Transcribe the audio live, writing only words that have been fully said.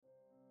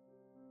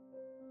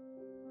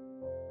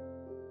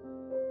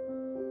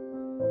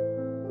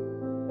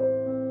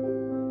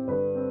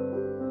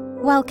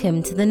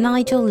Welcome to the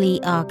Nigel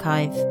Lee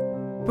Archive,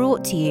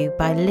 brought to you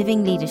by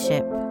Living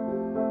Leadership,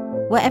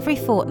 where every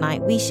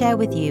fortnight we share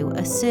with you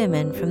a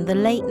sermon from the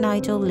late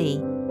Nigel Lee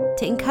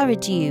to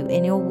encourage you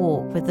in your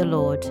walk with the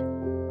Lord.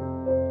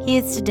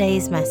 Here's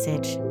today's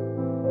message.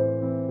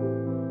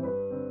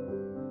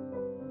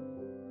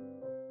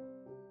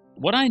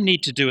 What I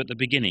need to do at the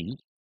beginning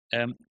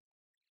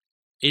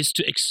is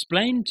to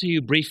explain to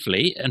you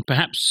briefly, and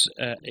perhaps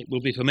it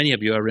will be for many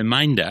of you a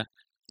reminder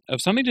of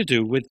something to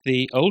do with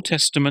the Old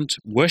Testament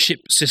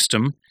worship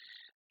system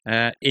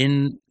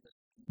in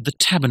the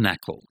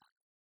tabernacle,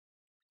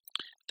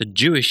 the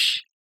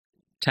Jewish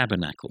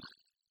tabernacle.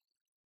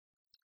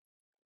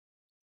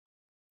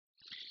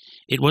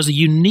 It was a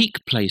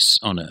unique place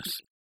on earth.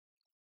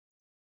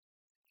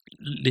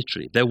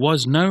 Literally, there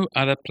was no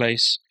other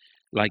place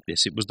like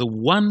this. It was the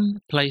one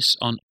place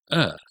on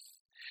earth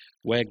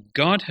where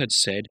God had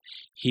said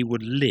he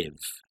would live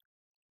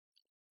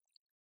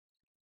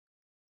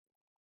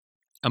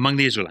among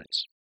the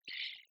Israelites.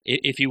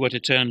 If you were to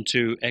turn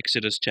to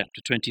Exodus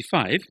chapter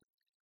 25,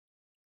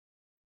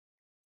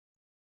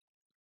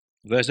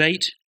 verse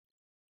 8,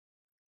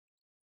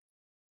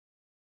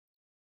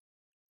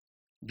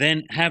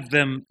 then have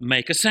them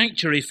make a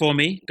sanctuary for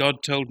me, God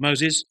told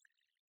Moses,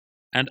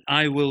 and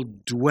I will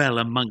dwell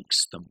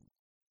amongst them.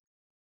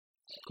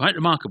 Quite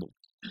remarkable.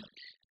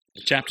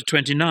 Chapter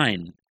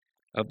 29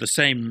 of the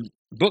same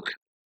book,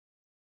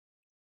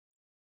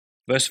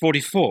 verse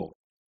 44.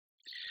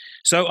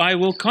 So I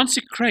will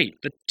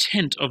consecrate the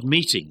tent of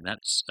meeting,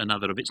 that's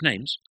another of its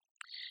names,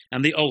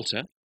 and the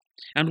altar,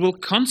 and will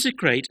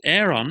consecrate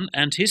Aaron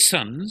and his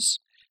sons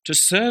to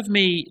serve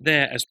me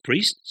there as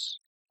priests.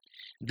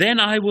 Then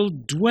I will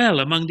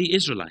dwell among the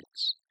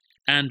Israelites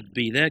and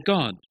be their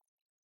God.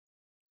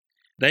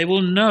 They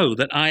will know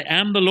that I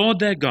am the Lord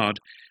their God,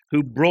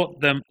 who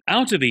brought them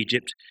out of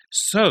Egypt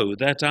so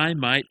that I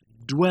might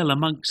dwell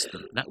amongst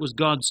them. That was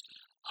God's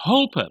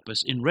whole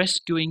purpose in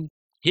rescuing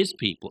his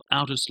people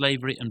out of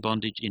slavery and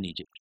bondage in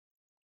Egypt.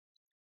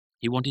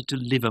 He wanted to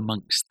live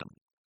amongst them,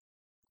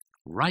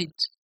 right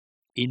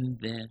in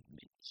their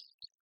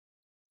midst.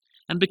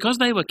 And because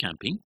they were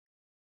camping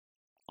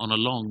on a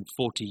long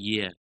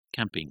 40-year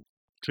camping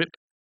trip,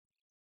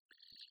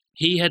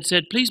 he had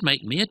said, please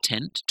make me a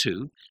tent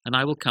too, and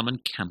I will come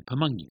and camp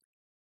among you.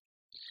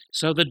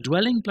 So the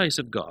dwelling place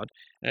of God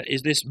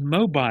is this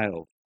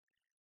mobile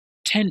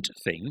tent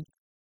thing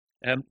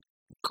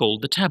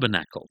called the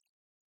tabernacle.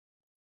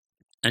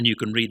 And you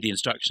can read the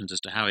instructions as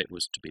to how it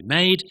was to be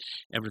made.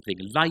 Everything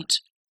light,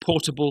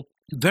 portable,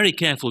 very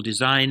careful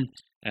design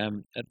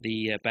at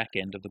the back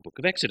end of the book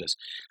of Exodus.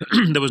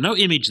 There was no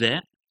image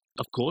there,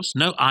 of course,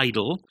 no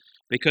idol,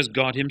 because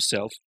God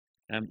himself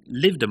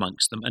lived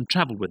amongst them and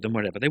traveled with them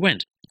wherever they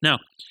went. Now,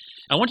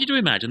 I want you to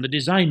imagine the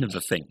design of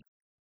the thing.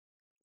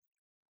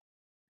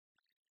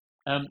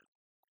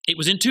 It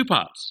was in two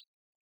parts.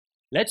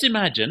 Let's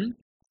imagine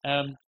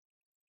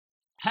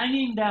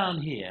hanging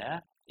down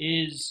here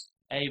is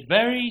a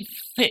very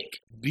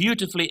thick,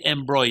 beautifully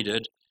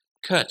embroidered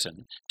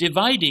curtain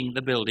dividing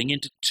the building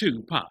into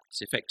two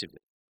parts, effectively.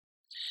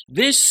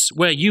 This,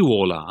 where you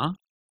all are,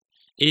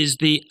 is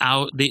the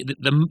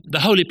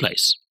holy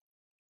place,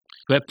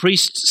 where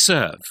priests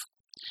serve.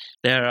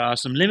 There are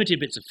some limited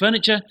bits of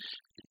furniture.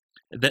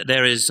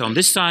 There is, on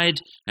this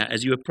side,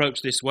 as you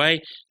approach this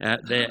way,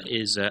 there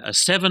is a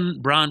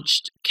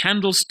 7-branched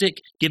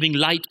candlestick giving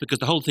light because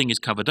the whole thing is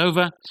covered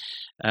over.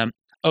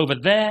 Over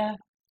there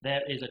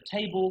is a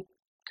table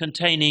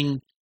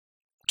containing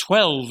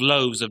 12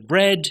 loaves of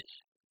bread,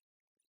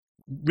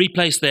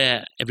 replaced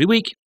there every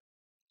week.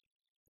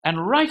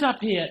 And right up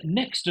here,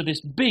 next to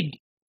this big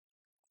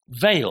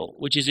veil,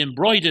 which is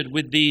embroidered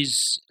with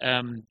these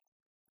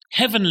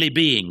heavenly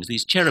beings,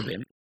 these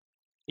cherubim,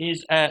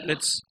 is,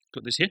 let's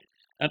put this here,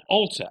 an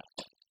altar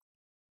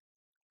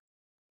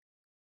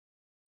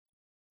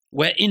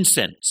where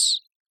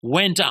incense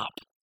went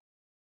up.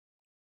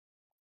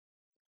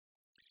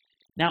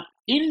 Now,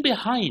 in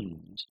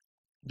behind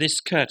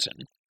this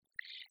curtain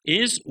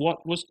is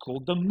what was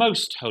called the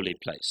most holy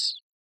place.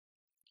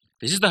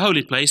 This is the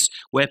holy place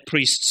where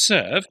priests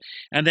serve,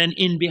 and then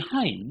in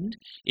behind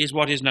is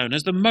what is known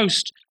as the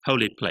most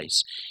holy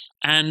place.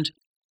 And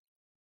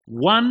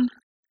one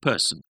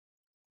person,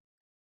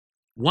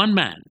 one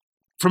man,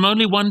 from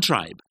only one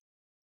tribe,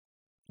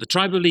 the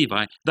tribe of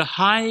Levi, the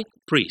high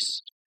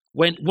priest,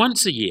 went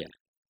once a year.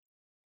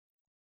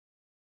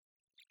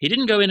 He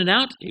didn't go in and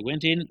out, he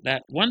went in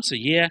that once a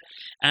year,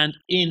 and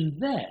in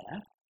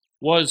there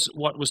was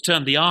what was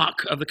termed the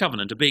Ark of the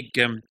Covenant, a big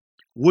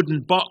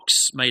wooden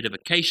box made of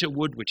acacia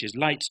wood, which is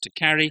light to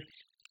carry,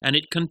 and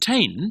it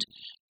contained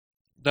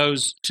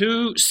those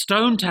 2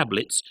 stone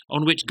tablets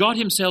on which God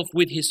himself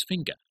with his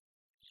finger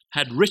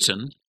had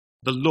written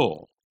the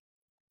law,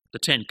 the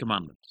 10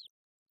 Commandments.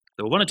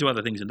 There were 1 or 2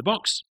 other things in the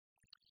box.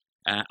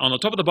 On the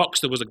top of the box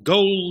there was a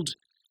gold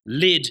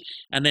lid,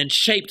 and then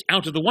shaped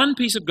out of the one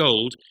piece of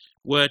gold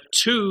were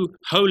 2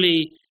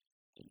 holy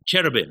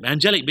cherubim,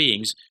 angelic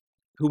beings,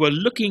 who were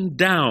looking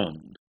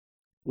down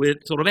with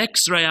sort of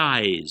X-ray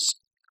eyes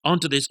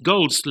onto this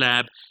gold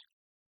slab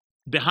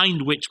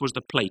behind which was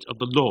the plate of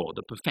the law,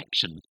 the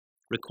perfection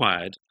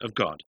required of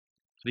God.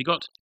 Have you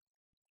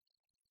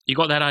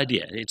got that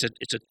idea?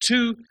 It's a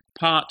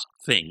two-part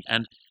thing,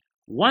 and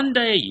one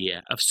day a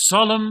year, a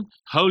solemn,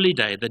 holy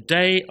day, the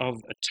Day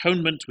of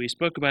Atonement, we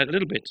spoke about a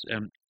little bit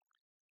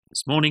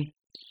this morning.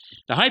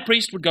 The high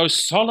priest would go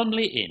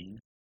solemnly in,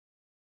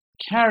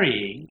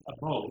 carrying a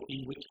bowl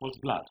in which was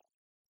blood.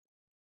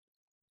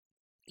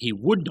 He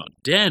would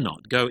not, dare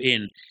not go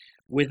in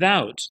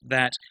without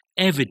that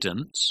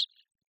evidence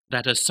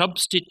that a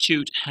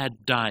substitute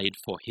had died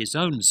for his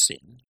own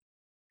sin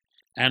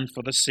and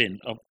for the sin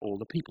of all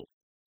the people.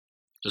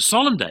 It's a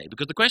solemn day,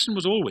 because the question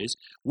was always,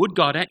 would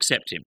God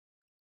accept him?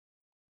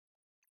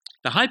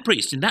 The high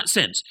priest, in that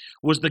sense,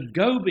 was the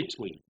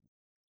go-between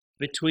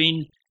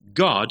between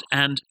God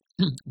and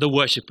the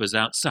worshippers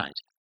outside.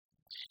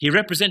 He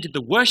represented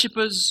the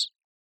worshippers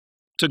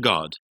to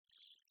God,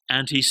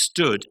 and he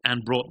stood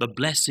and brought the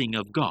blessing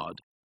of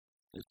God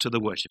to the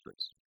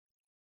worshippers.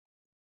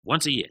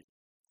 Once a year,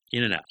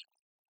 in and out.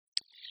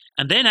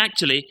 And then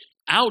actually,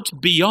 out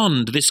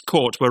beyond this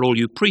court where all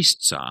you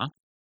priests are,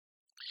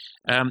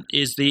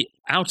 is the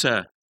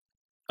outer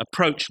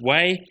approach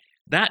way.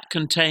 That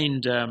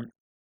contained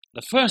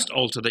the first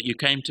altar that you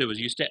came to as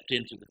you stepped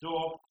into the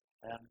door,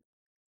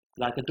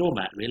 like a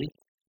doormat, really.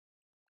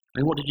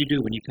 And what did you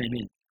do when you came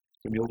in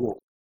from your walk?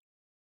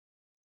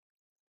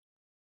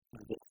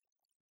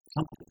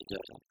 Something with the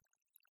dirt on.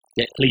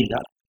 Get cleaned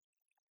up.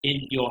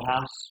 In your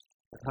house,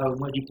 at home,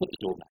 where do you put the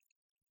doormat?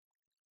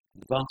 In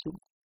the bathroom?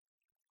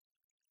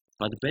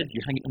 By the bed?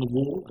 You hang it on the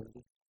wall?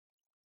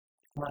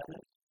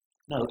 Fireplace?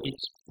 No,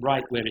 it's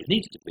right where it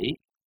needs to be,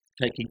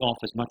 taking off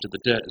as much of the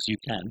dirt as you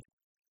can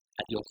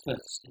at your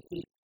first step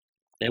in.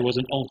 There was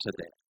an altar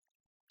there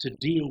to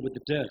deal with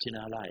the dirt in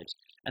our lives.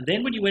 And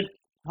then when you went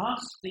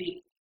past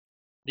the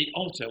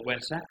altar where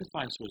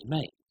sacrifice was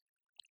made,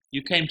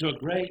 you came to a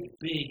great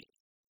big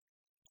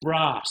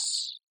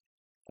brass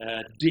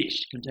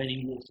dish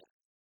containing water,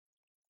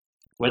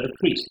 where the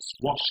priests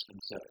washed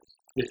themselves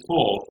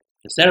before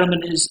the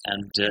ceremonies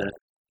and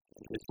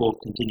before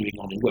continuing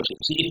on in worship.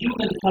 See, if you're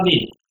going to come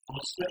in on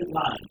a straight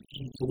line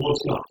in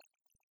towards God,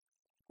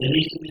 there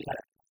needs to be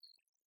sacrifice.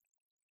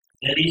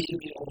 There needs to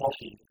be a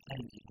washing,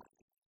 cleansing.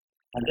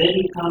 And then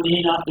you come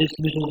in up this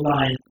middle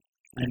line,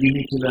 and you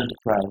need to learn to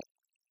pray.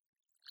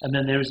 And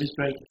then there is this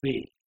great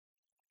big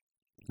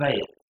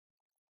veil.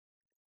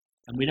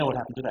 And we know what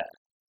happened to that.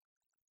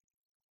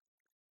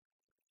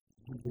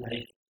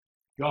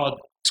 God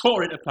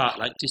tore it apart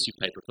like tissue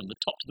paper from the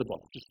top to the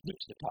bottom, just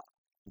ripped it apart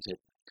and said,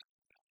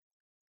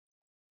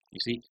 you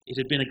see, it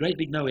had been a great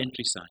big no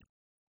entry sign.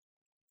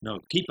 No,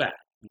 keep back.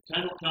 You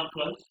cannot come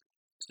close.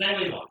 Stay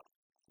where you are.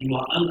 You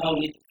are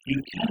unholy.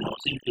 You cannot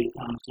simply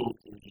come through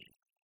here.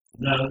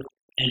 No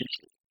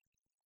entry.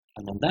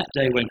 And on that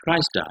day when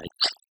Christ died,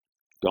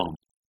 gone.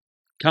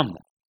 Come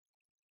now.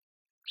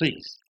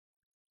 Please.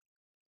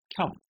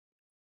 Come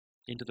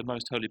into the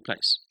most holy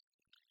place.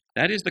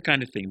 That is the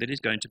kind of thing that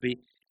is going to be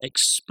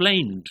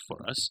explained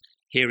for us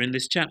here in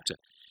this chapter.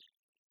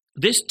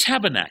 This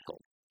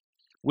tabernacle,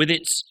 with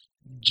its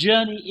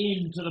journey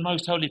into the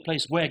most holy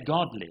place where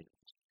God lived,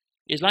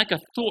 is like a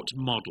thought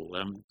model,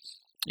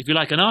 if you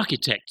like, an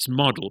architect's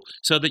model,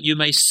 so that you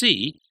may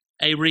see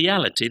a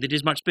reality that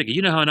is much bigger.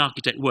 You know how an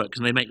architect works,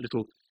 and they make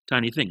little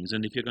tiny things,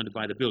 and if you're going to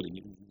buy the building,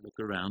 you can look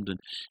around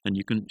and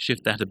you can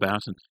shift that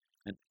about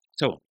and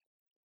so on.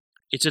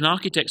 It's an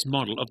architect's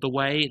model of the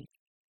way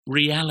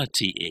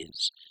reality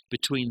is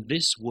between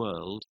this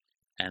world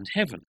and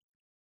heaven.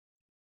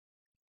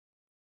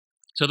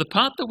 So the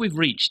part that we've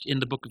reached in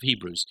the book of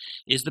Hebrews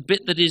is the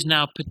bit that is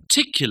now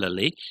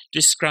particularly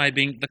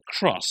describing the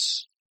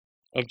cross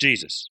of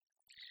Jesus.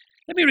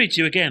 Let me read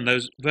to you again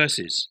those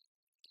verses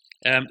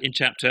in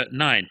chapter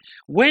 9.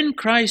 When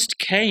Christ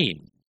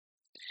came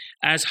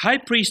as high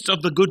priest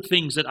of the good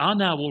things that are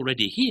now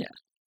already here,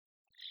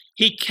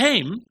 he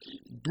came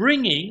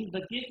bringing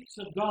the gifts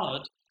of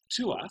God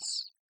to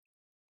us.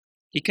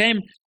 He came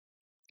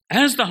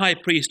as the high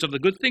priest of the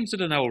good things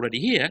that are now already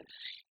here,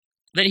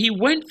 that he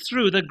went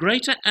through the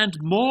greater and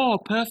more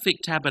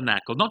perfect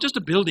tabernacle, not just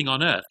a building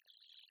on earth,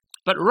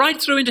 but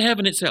right through into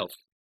heaven itself.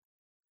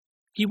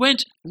 He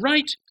went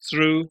right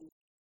through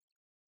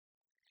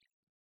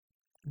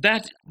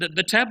that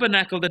the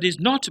tabernacle that is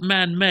not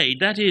man-made,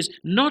 that is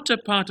not a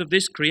part of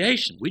this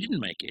creation. We didn't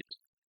make it.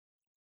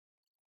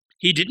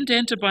 He didn't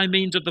enter by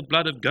means of the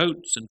blood of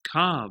goats and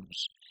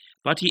calves,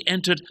 but he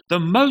entered the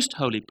most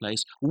holy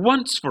place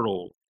once for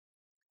all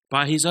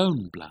by his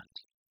own blood,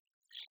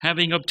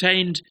 having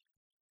obtained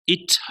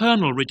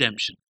eternal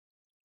redemption.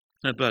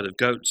 The blood of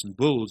goats and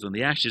bulls and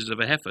the ashes of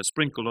a heifer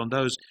sprinkled on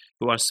those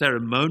who are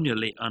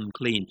ceremonially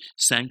unclean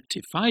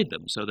sanctify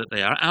them so that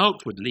they are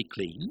outwardly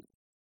clean.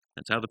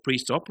 That's how the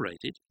priests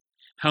operated.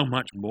 How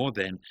much more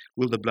then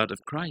will the blood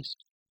of Christ,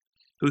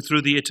 who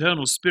through the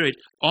eternal Spirit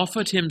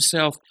offered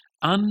himself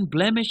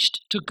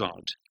unblemished to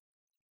God,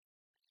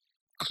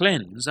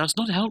 cleanse us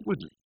not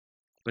outwardly,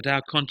 but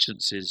our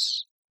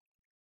consciences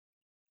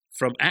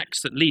from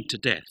acts that lead to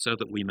death, so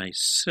that we may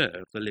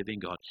serve the living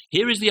God.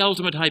 Here is the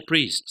ultimate high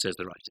priest, says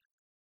the writer.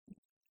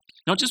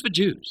 Not just for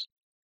Jews,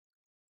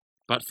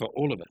 but for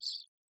all of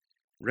us,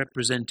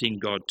 representing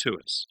God to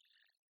us.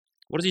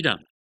 What has he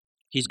done?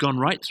 He's gone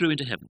right through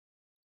into heaven.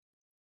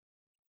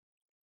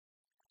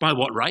 By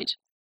what right?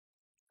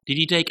 Did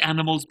he take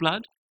animals'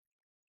 blood?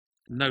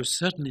 No,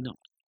 certainly not.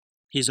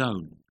 His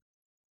own.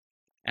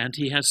 And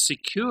he has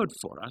secured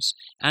for us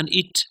an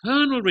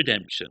eternal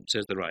redemption,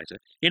 says the writer.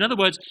 In other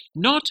words,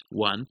 not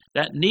one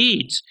that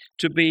needs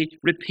to be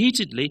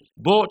repeatedly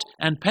bought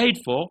and paid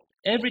for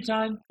every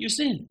time you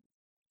sin.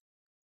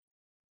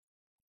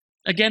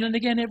 Again and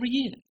again every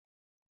year.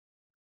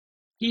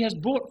 He has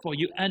bought for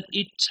you an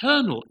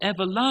eternal,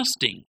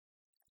 everlasting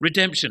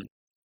redemption.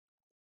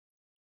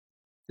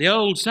 The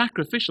old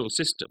sacrificial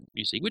system,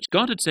 you see, which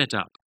God had set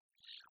up,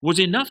 was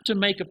enough to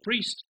make a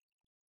priest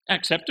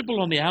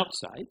acceptable on the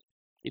outside.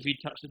 If he'd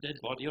touched a dead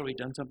body or he'd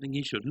done something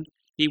he shouldn't,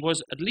 he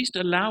was at least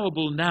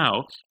allowable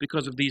now,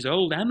 because of these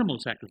old animal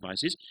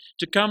sacrifices,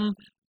 to come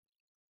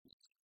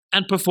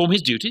and perform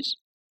his duties.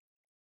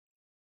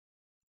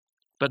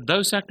 But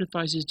those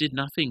sacrifices did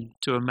nothing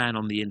to a man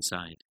on the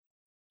inside.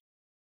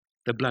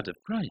 The blood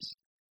of Christ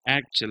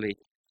actually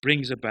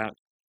brings about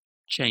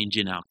change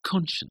in our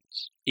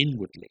conscience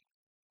inwardly.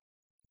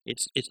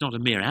 It's not a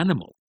mere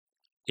animal.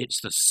 It's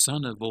the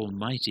Son of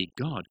Almighty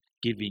God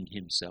giving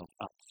himself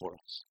up for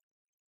us.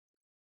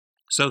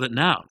 So that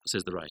now,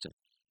 says the writer,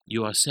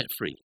 you are set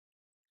free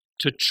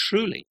to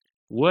truly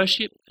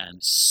worship and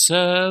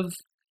serve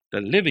the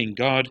living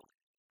God,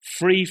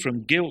 free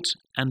from guilt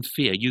and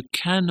fear. You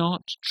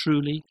cannot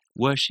truly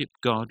worship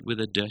God with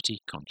a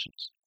dirty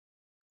conscience.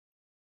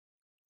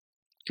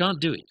 Can't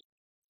do it.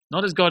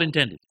 Not as God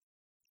intended.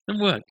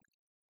 Doesn't work.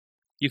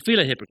 You feel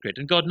a hypocrite,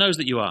 and God knows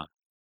that you are.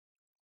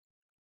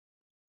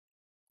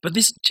 But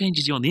this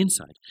changes you on the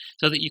inside,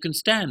 so that you can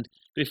stand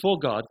before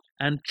God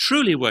and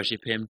truly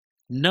worship him,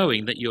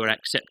 knowing that you are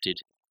accepted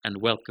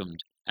and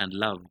welcomed and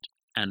loved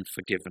and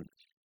forgiven.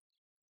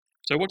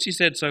 So what's he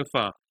said so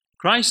far?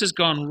 Christ has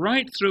gone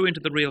right through into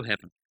the real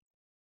heaven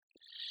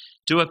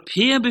to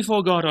appear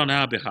before God on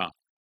our behalf,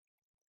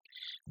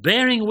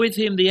 bearing with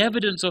him the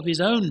evidence of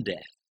his own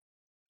death,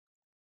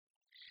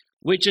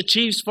 which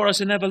achieves for us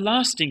an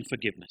everlasting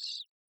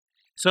forgiveness,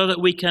 so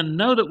that we can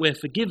know that we're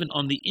forgiven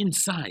on the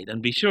inside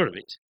and be sure of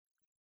it,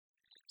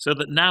 so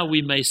that now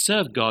we may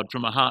serve God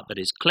from a heart that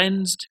is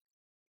cleansed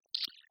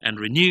and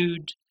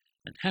renewed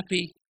and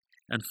happy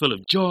and full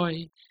of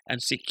joy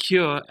and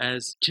secure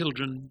as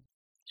children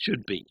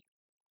should be.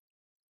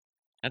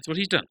 That's what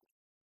he's done.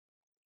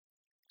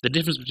 The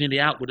difference between the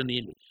outward and the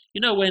inward.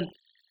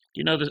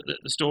 The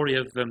story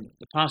of the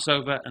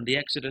Passover and the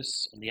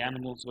Exodus, and the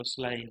animals were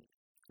slain,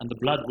 and the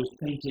blood was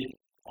painted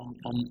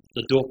on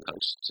the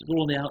doorposts. It's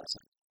all on the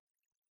outside.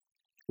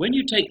 When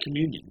you take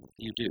communion, what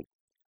do?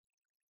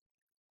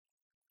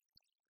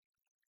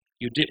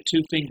 You dip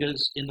 2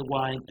 fingers in the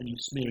wine and you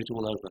smear it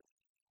all over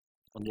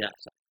on the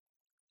outside.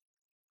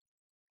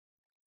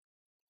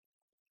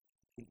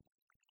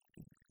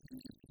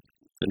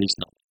 At least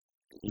not.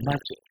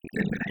 Magic.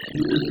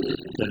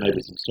 There may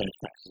be some strange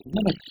practices.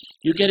 No,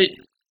 you get it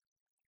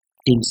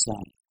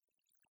inside.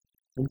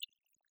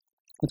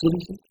 That's what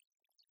he said.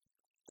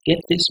 Get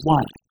this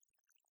wine,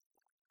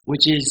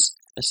 which is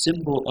a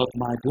symbol of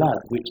my blood,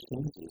 which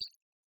cleanses,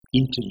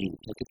 into you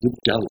like a good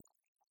dough.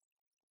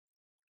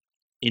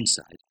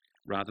 Inside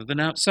rather than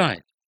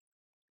outside.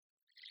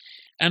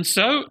 And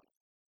so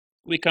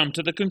we come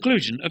to the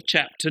conclusion of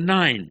chapter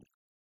 9,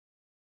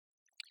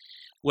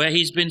 where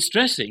he's been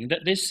stressing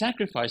that this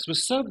sacrifice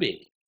was so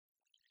big,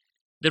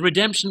 the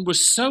redemption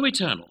was so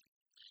eternal,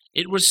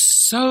 it was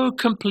so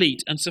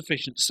complete and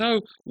sufficient,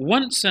 so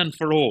once and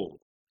for all,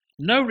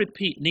 no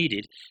repeat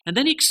needed. And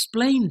then he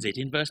explains it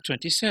in verse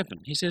 27.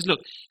 He says, look,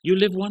 you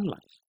live one life.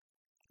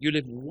 You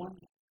live one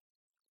life.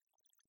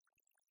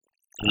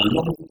 And a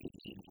lot of people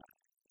in life.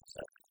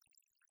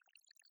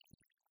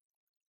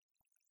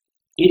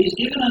 It is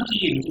given unto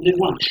you to live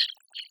once.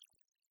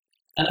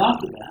 And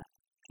after that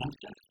comes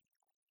judgment.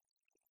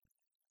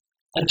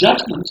 A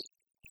judgment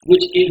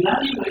which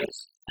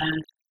evaluates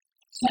and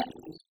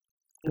settles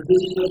the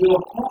business of your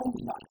whole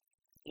life,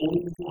 all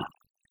in one.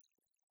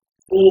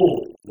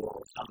 All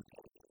your sum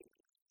total.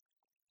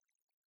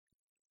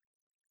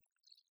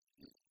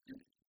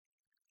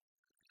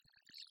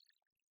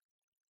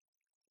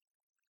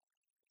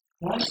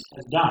 Christ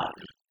has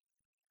died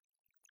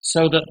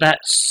so that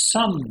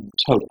sum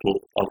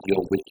total of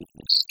your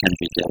wickedness can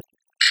be dealt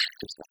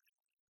with.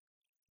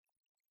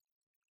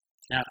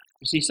 Now,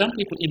 you see, some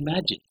people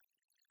imagine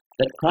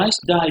that Christ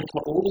died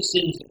for all the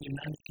sins that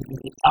humanity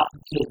committed up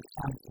until the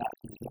time of that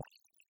in life.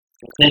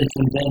 But then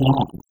from then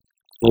on,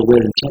 well,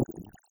 we're in trouble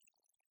now.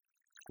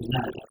 Because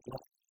now we have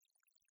God.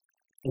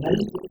 But that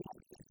isn't what it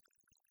is.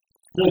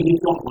 No,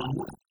 you've got one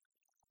life.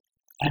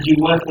 And you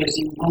were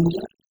facing one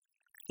death.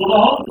 For the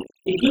whole of it,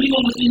 including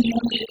all the sins you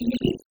haven't yet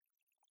committed.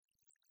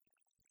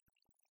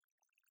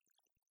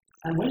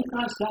 And when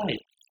Christ died,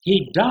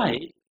 he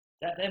died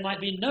that there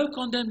might be no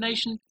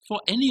condemnation for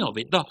any of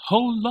it, the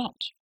whole lot.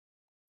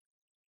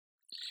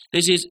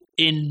 This is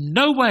in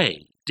no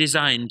way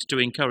designed to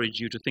encourage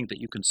you to think that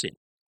you can sin.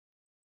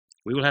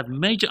 We will have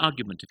major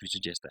argument if you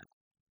suggest that.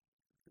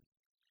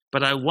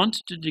 But I want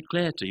to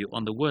declare to you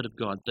on the word of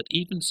God that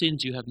even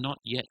sins you have not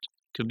yet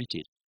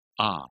committed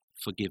are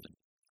forgiven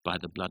by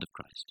the blood of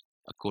Christ,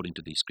 according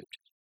to these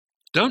scriptures.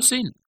 Don't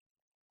sin.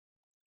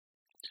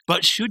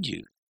 But should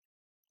you?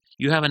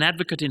 You have an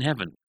advocate in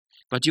heaven,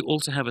 but you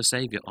also have a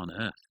Savior on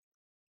earth.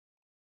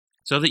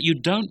 So that you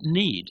don't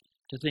need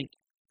to think,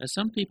 as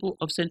some people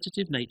of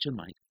sensitive nature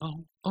might,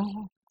 I've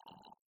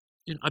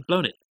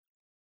blown it.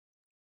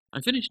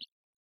 I'm finished.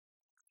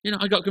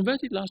 I got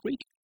converted last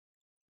week.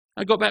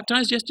 I got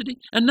baptized yesterday,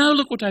 and now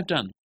look what I've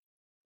done.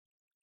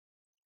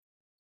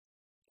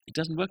 It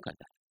doesn't work like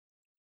that.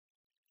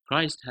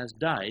 Christ has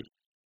died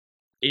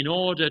in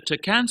order to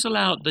cancel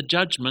out the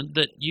judgment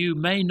that you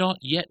may not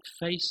yet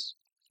face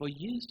for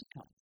years to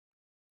come.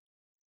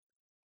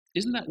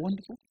 Isn't that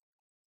wonderful?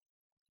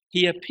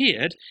 He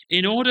appeared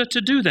in order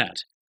to do that,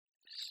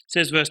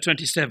 says verse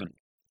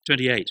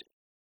 28.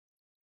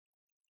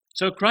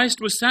 So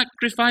Christ was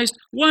sacrificed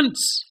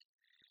once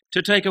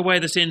to take away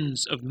the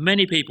sins of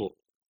many people.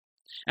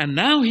 And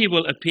now he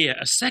will appear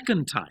a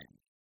second time,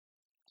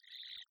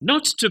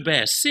 not to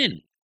bear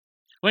sin.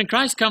 When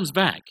Christ comes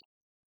back,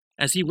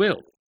 as he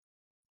will,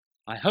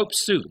 I hope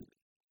soon.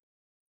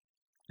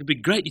 It'd be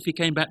great if he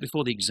came back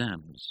before the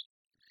exams.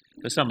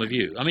 For some of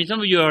you, some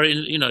of you are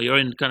in,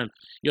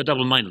 you're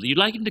double-minded. You'd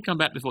like him to come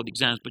back before the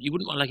exams, but you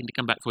wouldn't like him to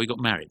come back before you got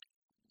married.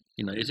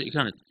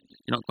 You're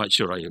not quite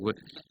sure, are you?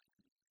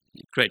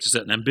 It creates a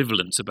certain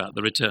ambivalence about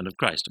the return of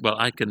Christ. Well,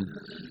 I can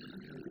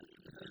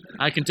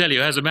tell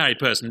you, as a married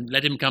person,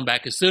 let him come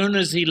back as soon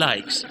as he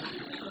likes.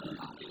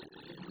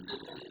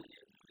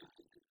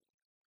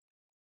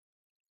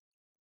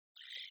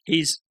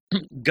 He's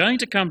going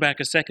to come back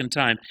a second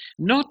time,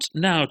 not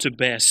now to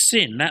bear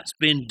sin, that's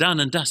been done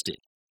and dusted,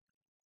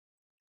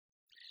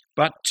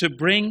 but to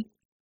bring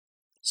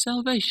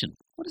salvation.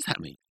 What does that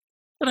mean?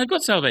 Well, I've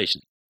got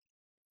salvation.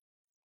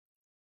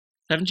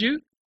 Haven't you?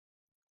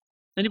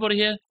 Anybody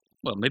here?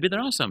 Well, maybe there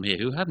are some here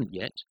who haven't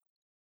yet.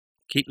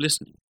 Keep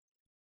listening.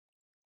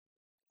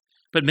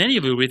 But many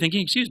of you will be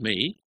thinking, excuse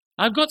me,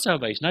 I've got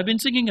salvation. I've been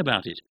singing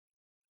about it.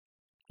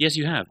 Yes,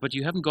 you have, but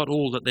you haven't got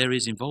all that there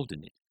is involved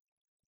in it.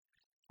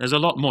 There's a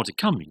lot more to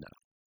come,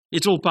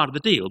 It's all part of the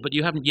deal, but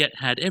you haven't yet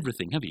had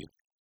everything, have you?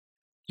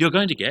 You're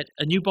going to get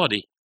a new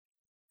body.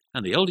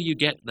 And the older you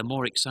get, the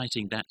more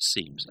exciting that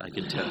seems, I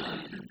can tell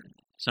you.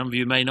 Some of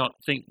you may not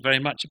think very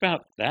much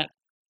about that,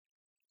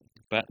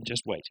 but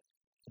just wait.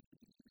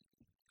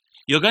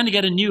 You're going to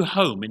get a new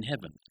home in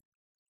heaven.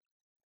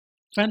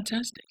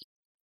 Fantastic.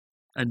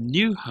 A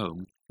new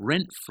home,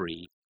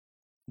 rent-free,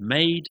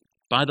 made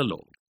by the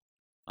Lord.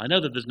 I know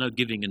that there's no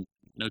giving and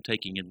no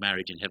taking in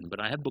marriage in heaven,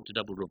 but I have booked a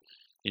double room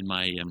in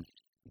my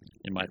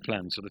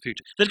plans for the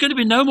future. There's going to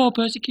be no more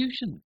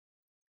persecution.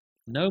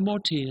 No more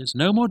tears,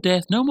 no more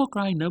death, no more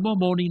crying, no more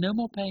mourning, no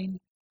more pain.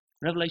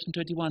 Revelation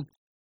 21.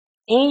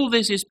 All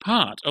this is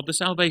part of the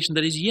salvation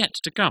that is yet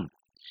to come.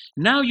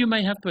 Now you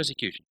may have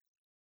persecution.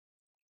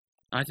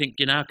 I think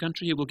in our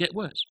country it will get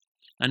worse.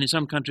 And in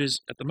some countries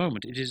at the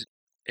moment it is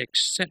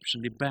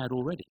exceptionally bad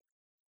already.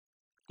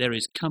 There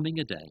is coming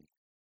a day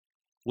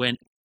when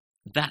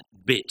that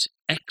bit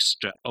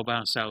extra of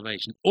our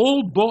salvation,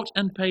 all bought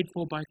and paid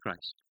for by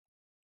Christ,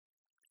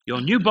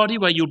 your new body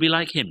where you'll be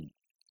like him,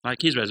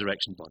 like his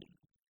resurrection body,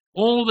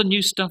 all the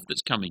new stuff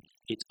that's coming,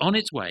 it's on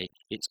its way,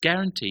 it's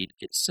guaranteed,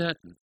 it's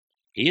certain.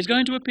 He is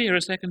going to appear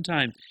a second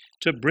time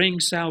to bring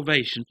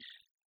salvation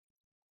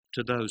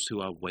to those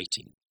who are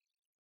waiting.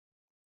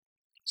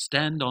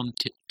 Stand on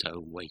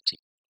tiptoe waiting.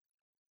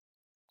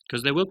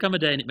 Because there will come a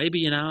day, and it may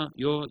be in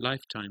your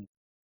lifetime,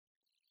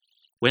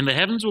 when the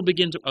heavens will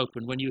begin to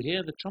open, when you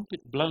hear the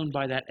trumpet blown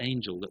by that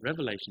angel that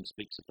Revelation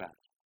speaks about.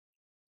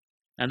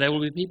 And there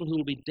will be people who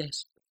will be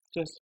desperate,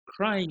 just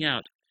crying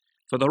out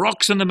for the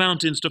rocks and the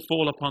mountains to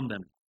fall upon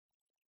them,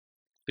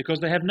 because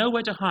they have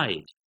nowhere to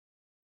hide.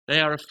 They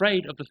are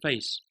afraid of the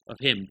face of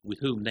him with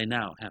whom they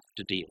now have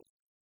to deal.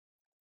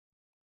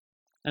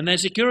 And their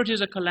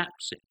securities are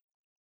collapsing.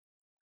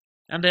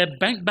 And their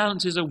bank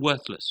balances are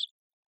worthless.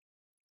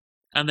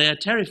 And they are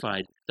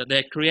terrified that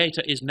their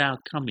Creator is now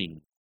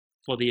coming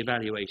for the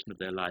evaluation of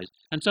their lives.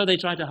 And so they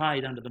try to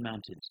hide under the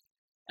mountains.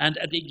 And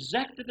at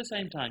exactly the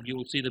same time, you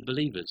will see the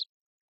believers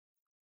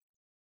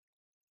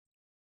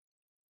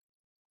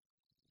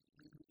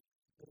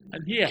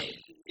and here,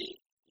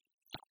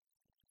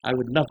 I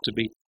would love to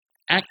be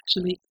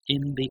actually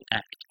in the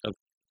act of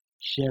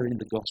sharing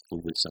the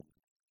gospel with someone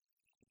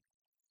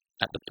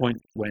at the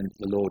point when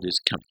the Lord is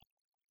coming.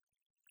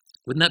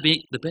 Wouldn't that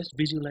be the best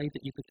visual aid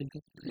that you could think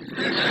of?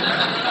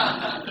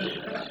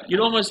 You'd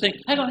almost think,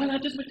 hang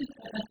on, just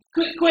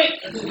quick!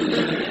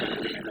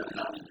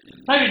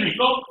 Pray with me,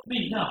 Lord,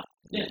 me, now.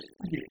 Yes,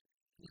 thank you.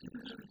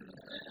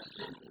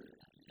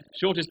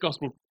 Shortest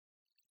gospel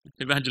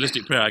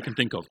evangelistic prayer I can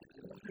think of.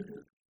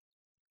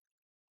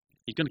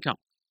 He's going to come.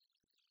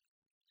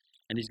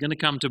 And he's going to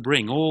come to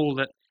bring all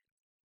that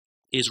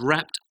is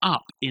wrapped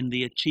up in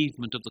the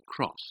achievement of the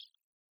cross.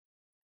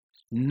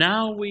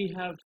 Now we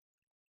have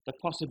the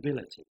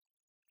possibility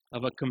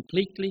of a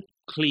completely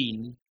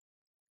clean,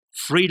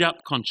 freed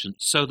up conscience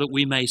so that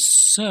we may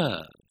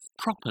serve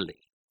properly.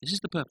 This is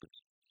the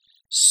purpose.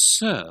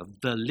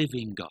 Serve the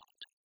living God.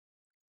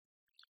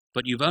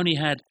 But you've only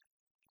had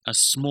a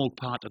small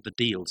part of the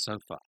deal so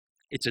far.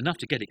 It's enough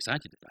to get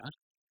excited about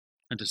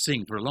and to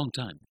sing for a long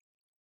time.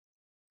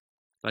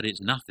 But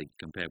it's nothing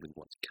compared with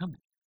what's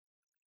coming.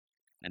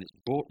 And it's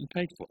bought and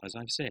paid for, as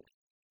I've said.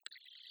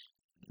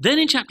 Then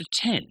in chapter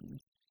 10,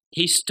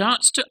 he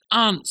starts to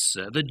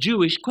answer the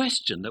Jewish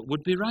question that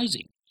would be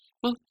rising.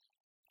 Well,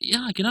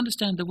 yeah, I can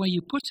understand the way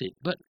you put it,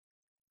 but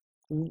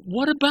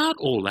what about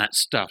all that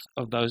stuff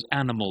of those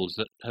animals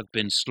that have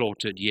been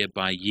slaughtered year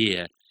by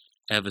year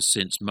ever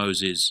since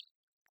Moses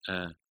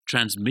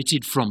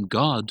transmitted from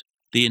God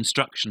the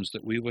instructions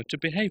that we were to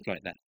behave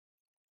like that?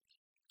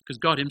 Because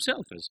God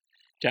himself, as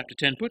chapter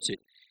 10 puts it,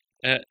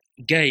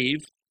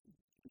 gave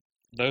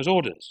those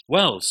orders.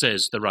 Well,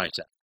 says the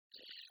writer,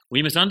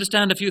 we must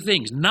understand a few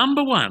things.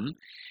 Number one,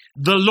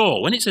 the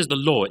law. When it says the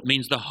law, it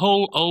means the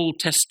whole Old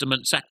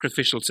Testament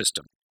sacrificial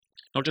system.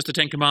 Not just the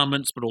Ten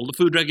Commandments, but all the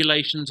food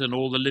regulations and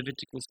all the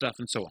Levitical stuff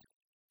and so on.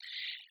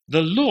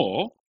 The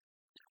law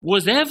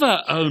was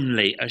ever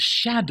only a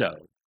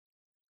shadow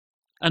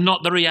and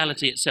not the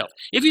reality itself.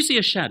 If you see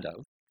a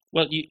shadow,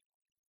 well,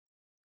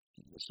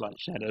 there's like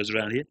shadows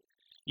around here,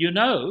 you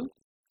know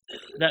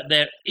that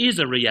there is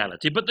a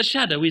reality, but the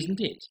shadow isn't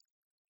it.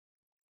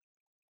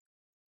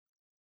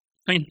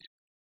 I mean,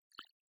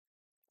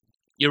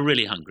 you're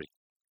really hungry.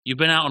 You've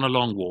been out on a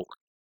long walk.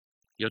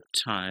 You're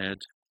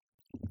tired.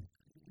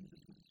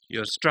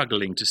 You're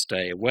struggling to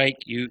stay awake.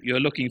 You're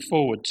looking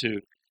forward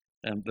to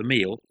the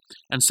meal.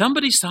 And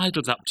somebody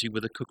sidles up to you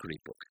with a cookery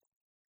book.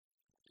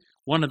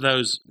 One of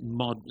those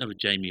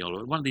Jamie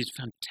Oliver, one of these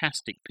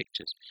fantastic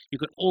pictures. You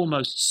can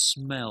almost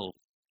smell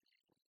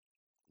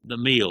the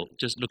meal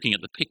just looking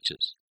at the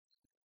pictures.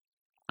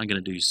 I'm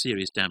going to do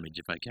serious damage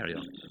if I carry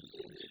on.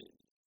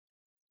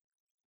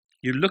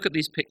 You look at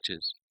these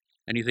pictures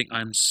and you think,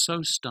 I'm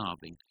so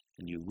starving,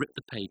 and you rip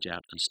the page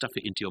out and stuff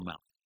it into your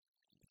mouth.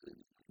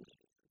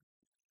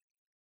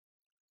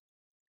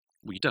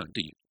 Well, you don't,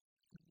 do you?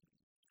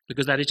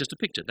 Because that is just a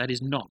picture. That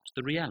is not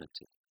the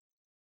reality.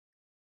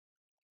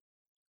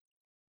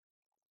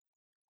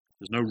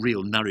 There's no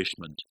real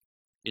nourishment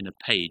in a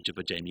page of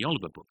a Jamie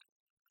Oliver book.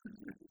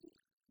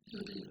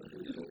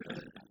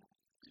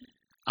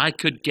 I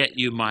could get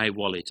you my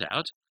wallet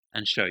out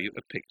and show you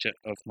a picture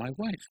of my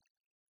wife.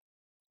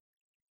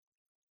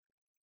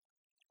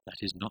 That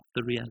is not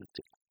the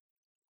reality.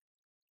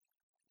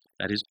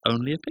 That is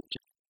only a picture.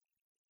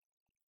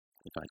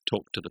 If I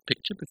talk to the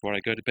picture before I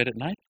go to bed at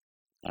night,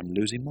 I'm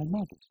losing my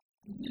marbles.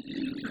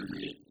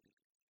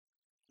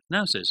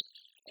 Now, says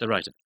the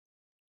writer,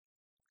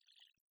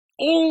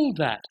 all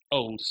that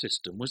old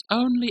system was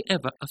only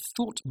ever a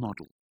thought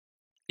model.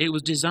 It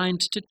was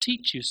designed to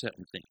teach you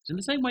certain things. In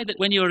the same way that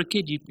when you're a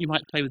kid, you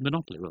might play with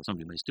Monopoly. Well, some of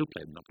you may still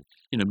play Monopoly.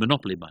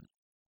 Monopoly money.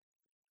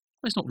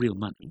 Well, it's not real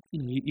money.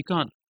 You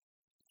can't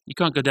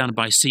go down and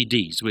buy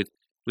CDs with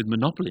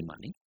Monopoly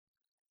money.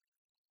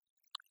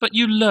 But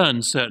you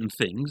learn certain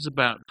things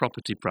about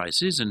property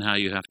prices and how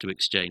you have to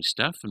exchange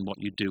stuff and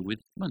what you do with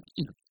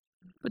money.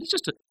 But it's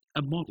just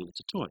a model. It's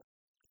a toy.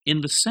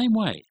 In the same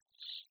way,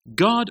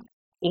 God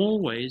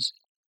always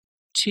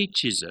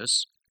teaches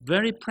us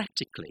very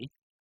practically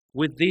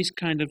with these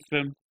kind of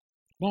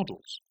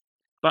models.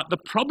 But the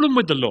problem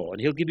with the law,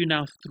 and he'll give you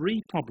now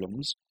 3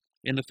 problems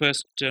in the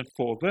first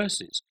 4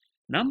 verses.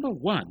 Number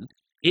 1,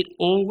 it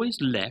always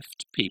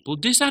left people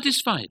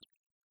dissatisfied.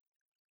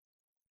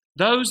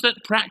 Those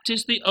that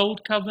practiced the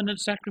old covenant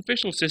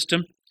sacrificial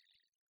system,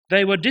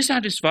 they were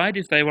dissatisfied,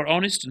 if they were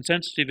honest and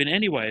sensitive in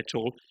any way at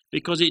all,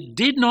 because it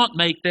did not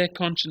make their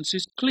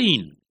consciences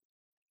clean.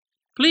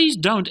 Please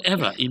don't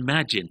ever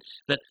imagine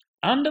that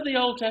under the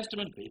Old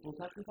Testament people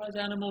sacrifice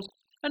animals,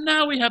 and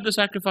now we have the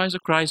sacrifice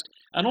of Christ,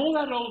 and all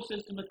that old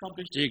system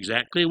accomplished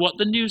exactly what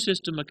the new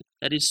system accomplished.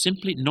 That is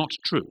simply not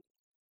true.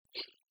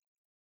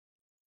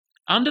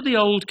 Under the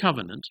old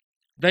covenant,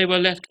 they were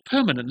left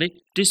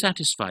permanently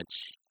dissatisfied.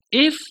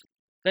 If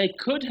they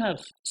could have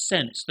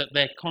sensed that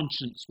their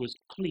conscience was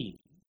clean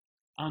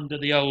under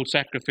the old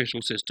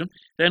sacrificial system,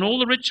 then all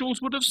the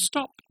rituals would have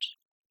stopped,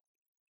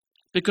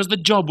 because the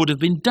job would have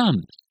been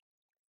done.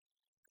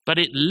 But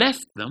it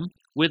left them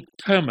with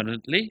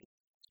permanently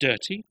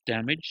dirty,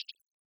 damaged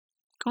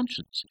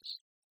consciences.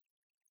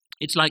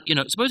 It's like,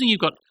 supposing you've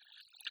got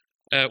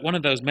one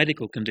of those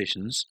medical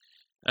conditions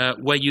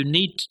where you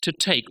need to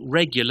take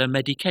regular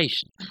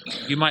medication.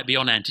 You might be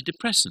on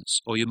antidepressants,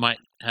 or you might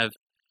have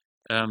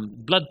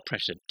blood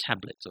pressure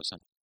tablets or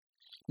something.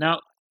 Now,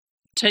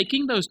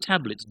 taking those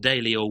tablets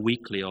daily or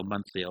weekly or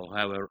monthly or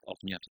however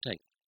often you have to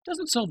take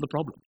doesn't solve the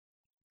problem.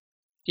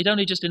 It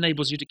only just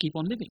enables you to keep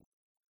on living.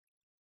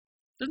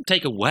 It doesn't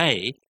take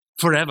away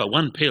forever,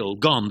 one pill,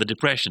 gone, the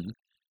depression,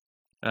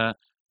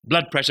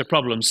 blood pressure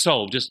problem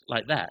solved just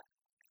like that.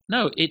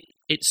 No,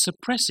 it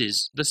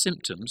suppresses the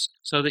symptoms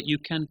so that you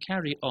can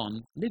carry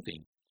on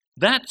living.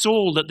 That's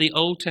all that the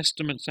Old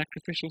Testament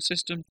sacrificial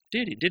system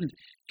did. It didn't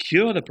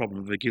cure the problem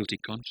of a guilty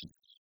conscience.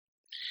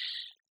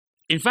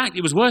 In fact,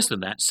 it was worse than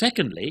that.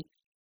 Secondly,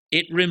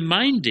 It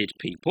reminded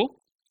people,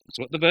 that's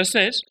what the verse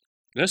says,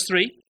 verse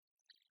 3,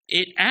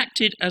 it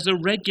acted as a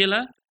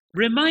regular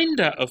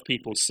reminder of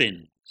people's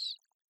sins.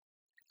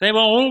 They were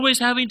always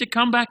having to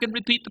come back and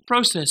repeat the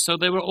process, so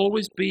they were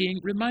always being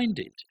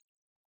reminded.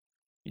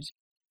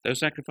 Those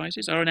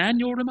sacrifices are an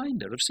annual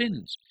reminder of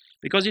sins,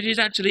 because it is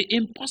actually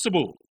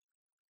impossible.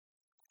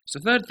 It's the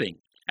third thing,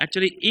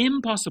 actually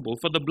impossible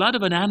for the blood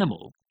of an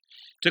animal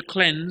to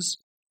cleanse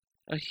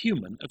a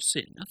human of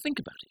sin. Now think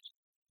about it.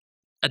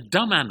 A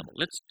dumb animal,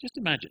 let's just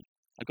imagine.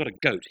 I've got a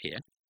goat here.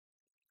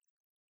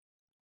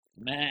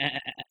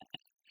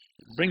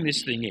 Bring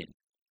this thing in.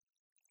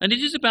 And it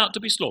is about to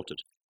be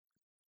slaughtered.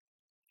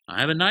 I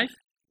have a knife,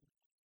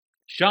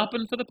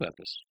 sharpened for the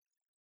purpose.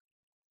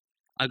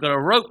 I've got a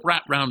rope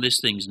wrapped round this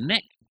thing's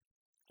neck.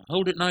 I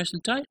hold it nice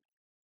and tight.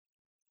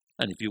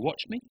 And if you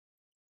watch me,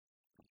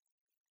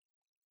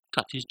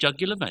 cut his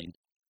jugular vein.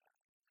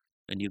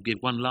 Then you give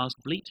one last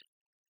bleat,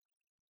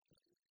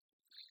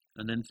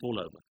 and then fall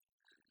over.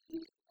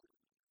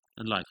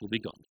 And life will be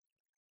gone.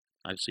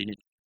 I've seen it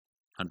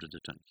hundreds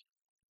of times.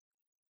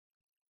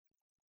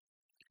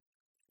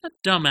 That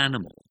dumb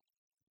animal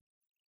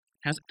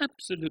has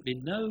absolutely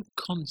no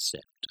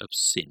concept of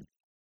sin.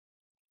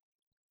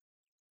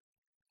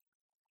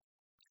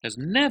 Has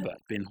never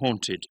been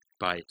haunted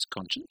by its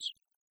conscience.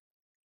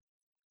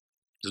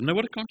 Doesn't know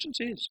what a conscience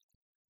is.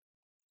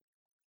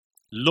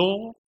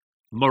 Law,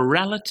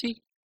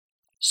 morality,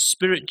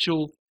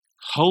 spiritual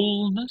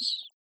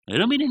wholeness. They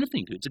don't mean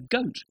anything to it. It's a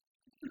goat.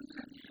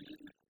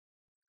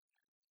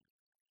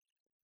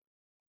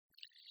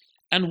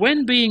 And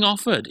when being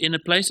offered in a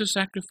place of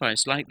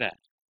sacrifice like that,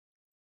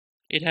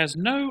 it has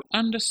no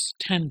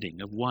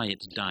understanding of why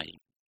it's dying.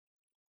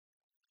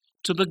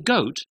 To the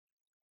goat,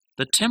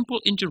 the temple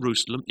in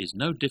Jerusalem is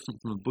no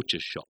different from a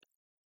butcher's shop.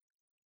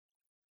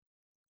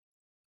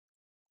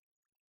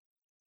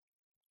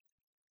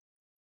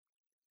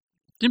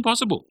 It's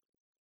impossible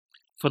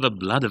for the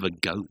blood of a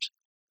goat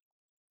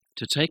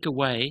to take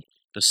away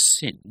the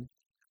sin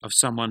of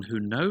someone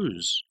who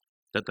knows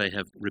that they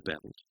have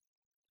rebelled,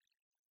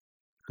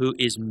 who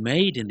is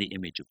made in the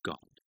image of God,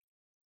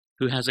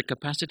 who has a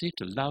capacity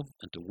to love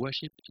and to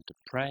worship and to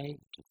pray,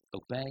 to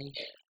obey.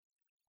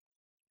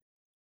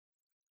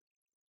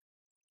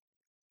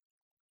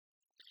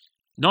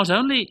 Not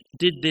only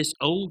did this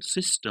old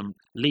system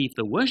leave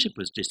the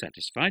worshippers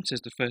dissatisfied,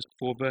 says the first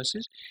 4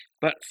 verses,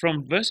 but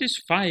from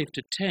verses 5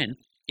 to 10,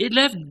 it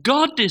left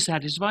God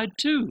dissatisfied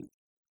too.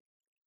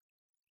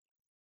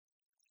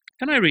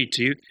 Can I read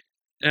to you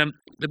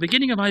the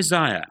beginning of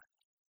Isaiah?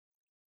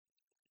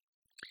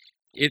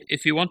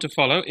 If you want to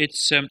follow,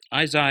 it's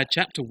Isaiah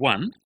chapter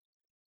 1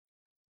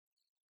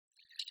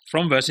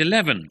 from verse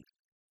 11.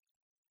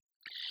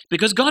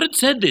 Because God had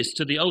said this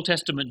to the Old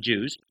Testament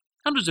Jews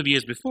hundreds of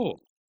years before.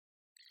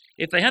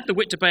 If they had the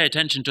wit to pay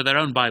attention to their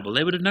own Bible,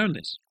 they would have known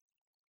this.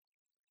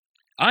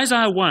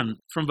 Isaiah 1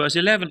 from verse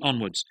 11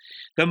 onwards.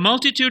 The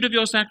multitude of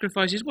your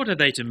sacrifices, what are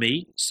they to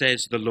me,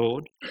 says the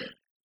Lord?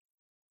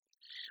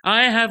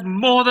 I have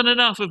more than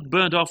enough of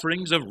burnt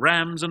offerings, of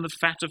rams and the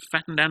fat of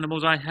fattened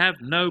animals. I have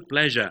no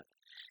pleasure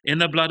in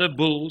the blood of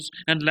bulls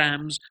and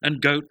lambs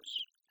and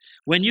goats.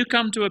 When you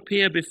come to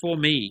appear before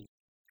me,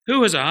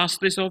 who has asked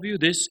this of you,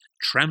 this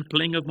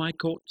trampling of my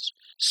courts?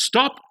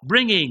 Stop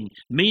bringing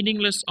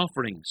meaningless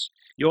offerings.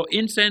 Your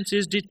incense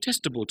is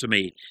detestable to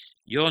me.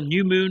 Your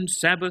new moon,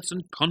 Sabbaths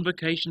and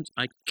convocations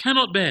I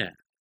cannot bear.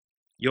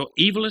 Your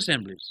evil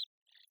assemblies,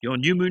 your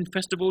new moon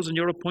festivals and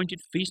your appointed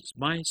feasts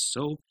my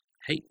soul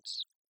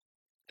hates.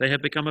 They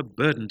have become a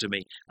burden to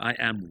me. I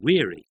am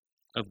weary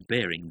of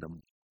bearing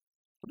them.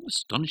 What an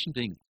astonishing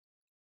thing.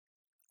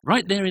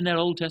 Right there in their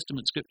Old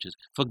Testament scriptures,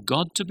 for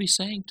God to be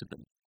saying to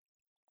them.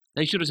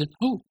 They should have said,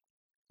 oh,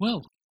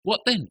 well,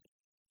 what then?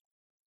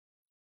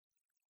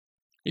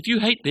 If you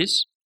hate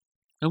this,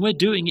 and we're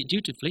doing it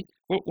dutifully,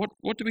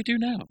 what do we do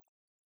now?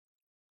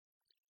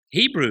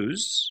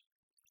 Hebrews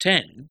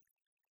 10,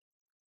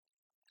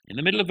 in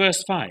the middle of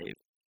verse 5,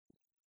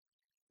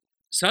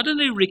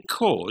 suddenly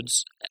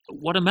records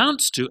what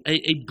amounts to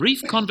a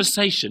brief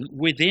conversation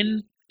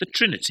within the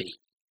Trinity.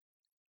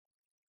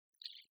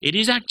 It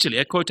is actually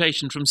a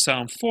quotation from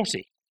Psalm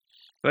 40,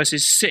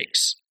 verses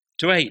 6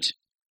 to 8.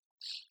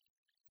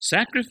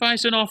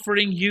 Sacrifice and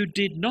offering you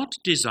did not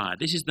desire.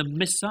 This is the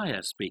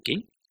Messiah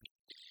speaking.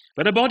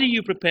 But a body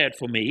you prepared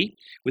for me,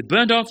 with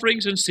burnt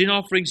offerings and sin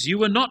offerings you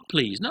were not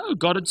pleased. No,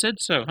 God had said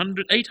so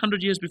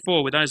 800 years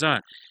before with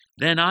Isaiah.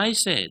 Then I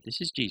said, this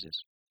is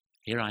Jesus,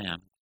 here I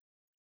am.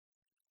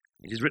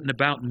 It is written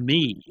about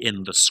me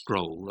in the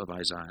scroll of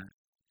Isaiah.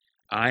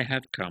 I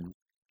have come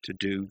to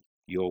do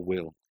your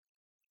will.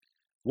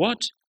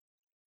 What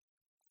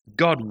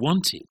God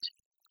wanted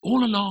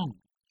all along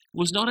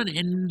was not an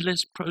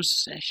endless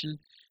procession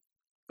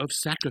of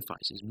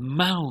sacrifices,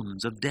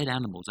 mounds of dead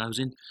animals. I was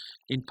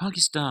in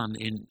Pakistan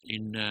in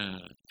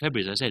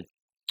February, as I said,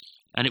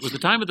 and it was the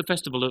time of the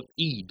festival of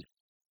Eid.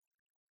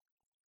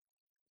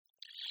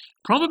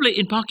 Probably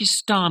in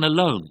Pakistan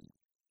alone,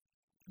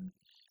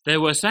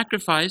 there were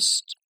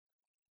sacrificed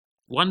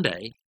one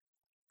day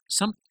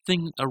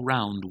something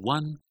around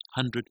 100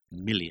 100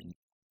 million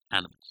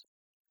animals.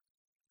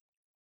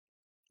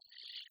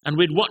 And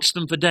we'd watch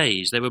them for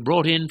days. They were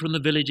brought in from the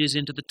villages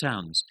into the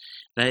towns.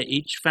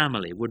 Each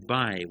family would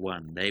buy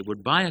one. They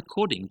would buy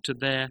according to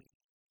their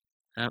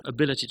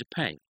ability to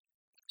pay.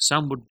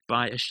 Some would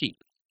buy a sheep.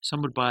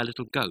 Some would buy a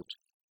little goat.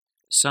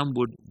 Some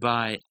would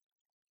buy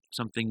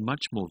something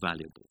much more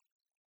valuable.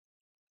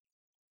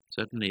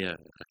 Certainly a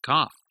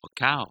calf, a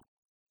cow,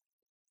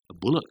 a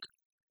bullock.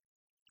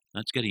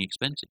 That's getting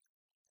expensive.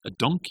 A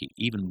donkey,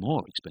 even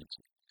more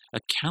expensive. A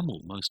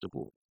camel, most of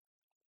all.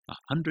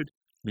 100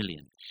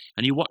 million.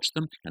 And you watch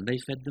them, and they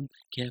fed them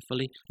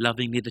carefully,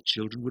 lovingly. The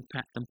children would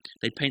pat them.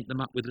 They'd paint them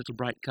up with little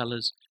bright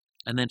colours.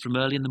 And then from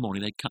early in the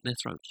morning, they'd cut their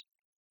throats.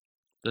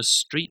 The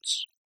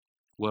streets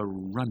were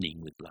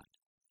running with blood.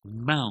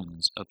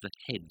 Mounds of the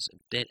heads of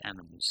dead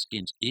animals'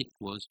 skins. It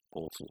was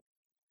awful.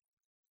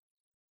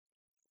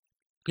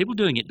 People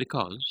doing it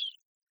because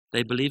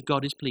they believe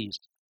God is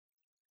pleased,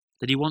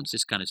 that he wants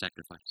this kind of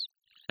sacrifice.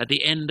 At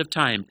the end of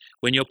time,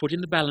 when you're put in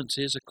the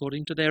balances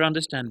according to their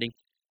understanding,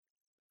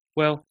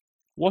 well,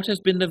 what has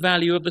been the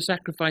value of the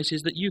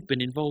sacrifices that you've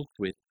been involved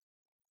with?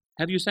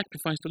 Have you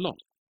sacrificed a lot?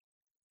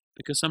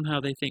 Because somehow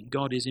they think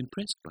God is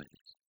impressed by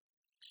this.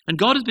 And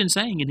God has been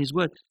saying in his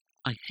word,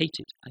 I hate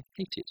it, I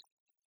hate it.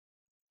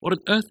 What on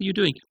earth are you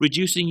doing?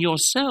 Reducing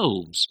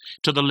yourselves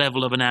to the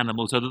level of an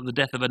animal so that the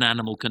death of an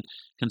animal can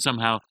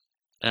somehow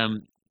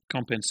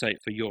compensate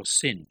for your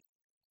sin.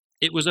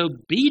 It was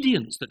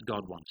obedience that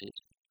God wanted.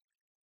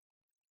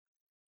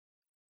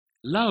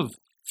 Love,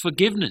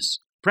 forgiveness,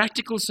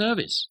 practical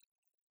service.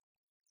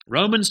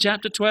 Romans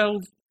chapter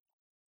 12.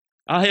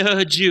 I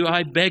urge you,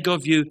 I beg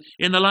of you,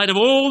 in the light of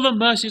all the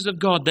mercies of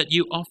God, that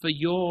you offer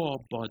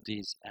your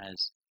bodies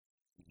as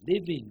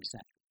living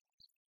sacrifice.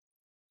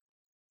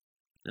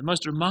 The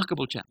most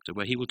remarkable chapter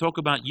where he will talk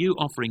about you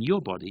offering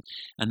your body,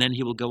 and then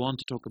he will go on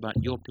to talk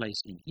about your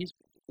place in his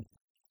body.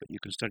 But you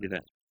can study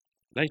that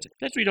later.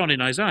 Let's read on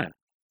in Isaiah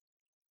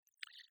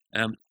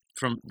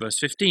from verse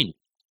 15,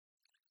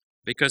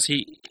 because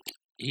he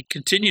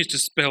continues to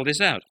spell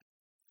this out.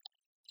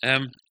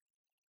 Isaiah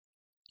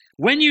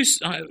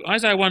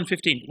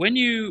 1:15, when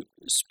you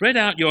spread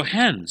out your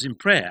hands in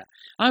prayer,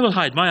 I will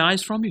hide my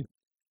eyes from you.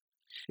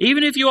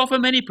 Even if you offer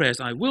many prayers,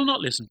 I will not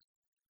listen.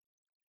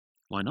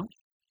 Why not?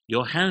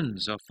 Your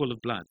hands are full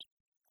of blood.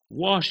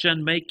 Wash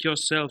and make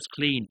yourselves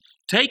clean.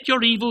 Take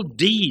your evil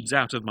deeds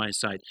out of my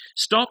sight.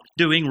 Stop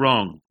doing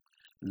wrong.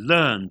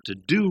 Learn to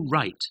do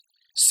right.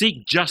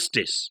 Seek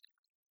justice.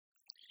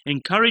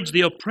 Encourage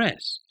the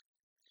oppressed.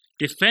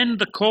 Defend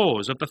the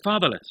cause of the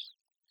fatherless.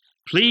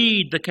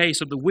 Plead the case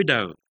of the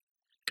widow.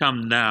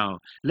 Come now,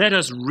 let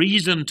us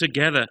reason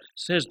together,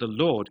 says the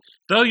Lord.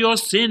 Though your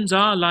sins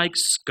are like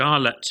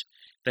scarlet,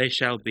 they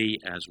shall be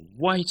as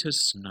white as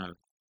snow.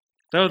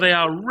 Though they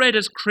are red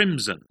as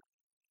crimson,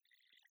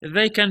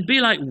 they can be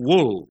like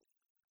wool.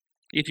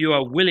 If you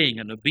are willing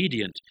and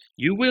obedient,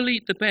 you will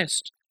eat the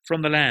best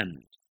from the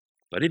land.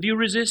 But if you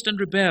resist and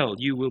rebel,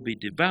 you will be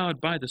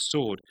devoured by the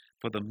sword,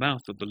 for the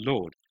mouth of the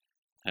Lord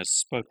has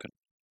spoken.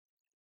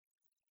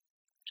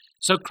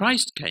 So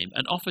Christ came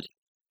and offered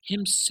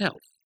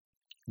himself,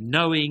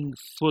 knowing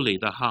fully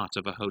the heart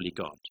of a holy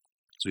God.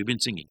 So we've been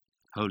singing,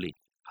 holy,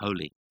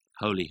 holy,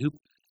 holy.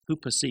 Who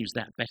perceives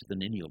that better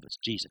than any of us?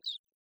 Jesus.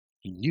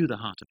 He knew the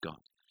heart of God.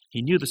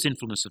 He knew the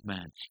sinfulness of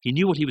man. He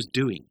knew what he was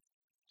doing.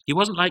 He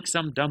wasn't like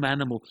some dumb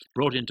animal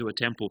brought into a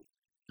temple.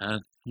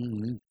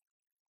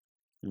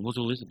 What's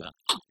all this about?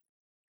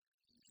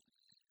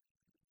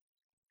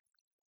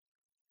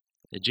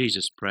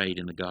 Jesus prayed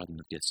in the Garden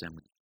of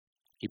Gethsemane.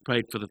 He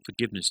prayed for the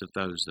forgiveness of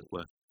those that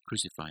were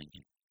crucifying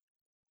him.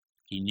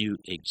 He knew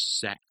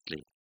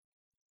exactly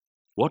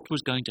what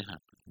was going to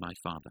happen. My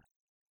Father,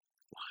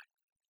 why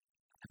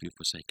have you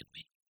forsaken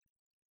me?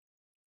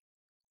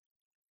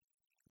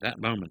 That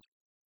moment,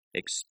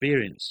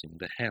 experiencing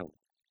the hell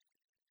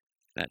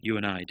that you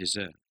and I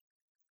deserve.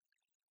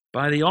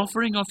 By the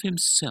offering of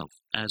himself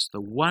as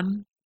the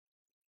one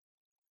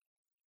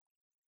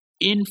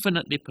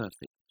infinitely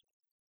perfect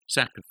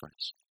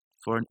sacrifice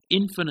for an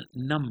infinite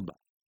number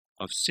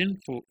of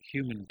sinful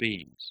human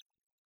beings,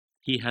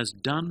 he has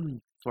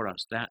done for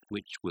us that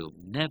which will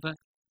never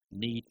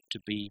need to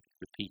be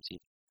repeated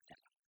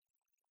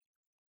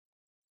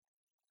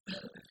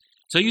ever.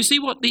 So you see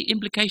what the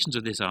implications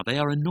of this are. They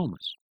are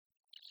enormous.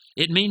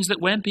 It means that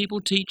when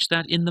people teach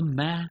that in the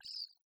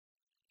Mass,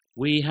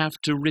 we have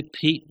to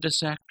repeat the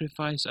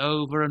sacrifice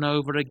over and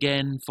over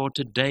again for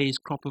today's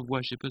crop of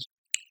worshippers,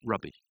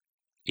 rubbish.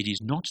 It is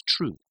not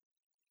true.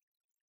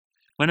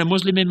 When a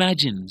Muslim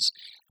imagines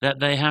that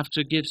they have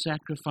to give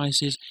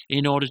sacrifices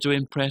in order to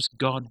impress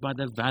God by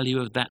the value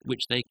of that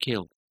which they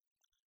kill,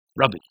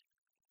 rubbish.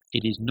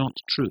 It is not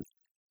true.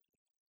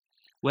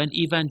 When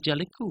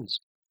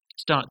evangelicals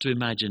start to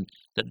imagine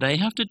that they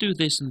have to do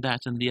this and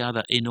that and the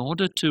other in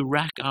order to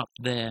rack up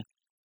their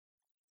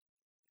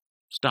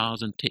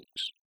stars and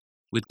ticks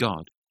with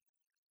God,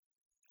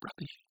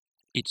 rubbish.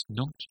 It's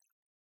not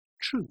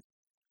true.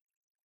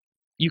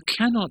 You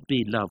cannot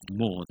be loved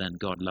more than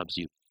God loves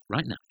you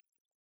right now.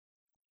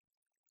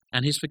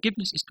 And his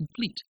forgiveness is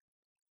complete.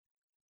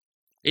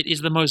 It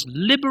is the most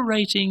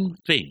liberating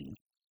thing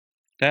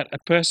that a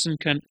person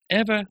can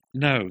ever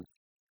know.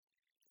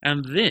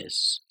 And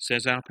this,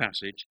 says our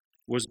passage,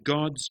 was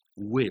God's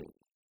will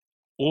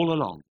all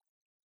along.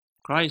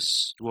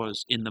 Christ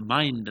was in the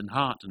mind and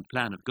heart and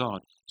plan of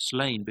God,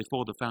 slain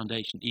before the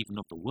foundation even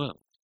of the world.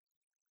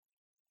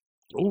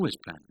 Always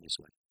planned this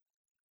way.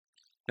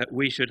 That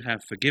we should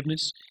have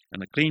forgiveness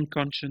and a clean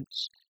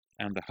conscience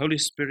and the Holy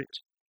Spirit,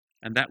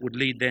 and that would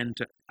lead then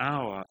to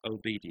our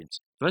obedience.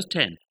 Verse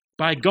 10,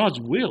 by God's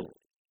will,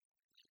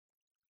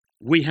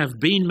 we have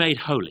been made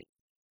holy.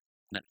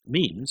 That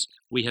means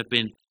we have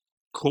been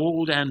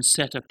called and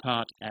set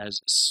apart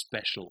as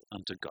special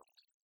unto God.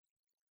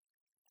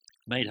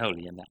 Made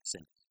holy in that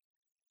sense.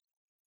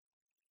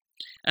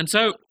 And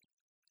so,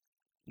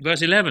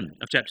 verse 11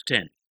 of chapter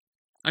 10,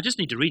 I just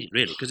need to read it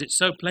really, because it's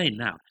so plain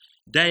now.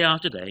 Day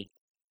after day,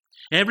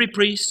 every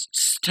priest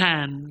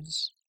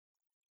stands,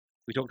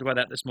 we talked about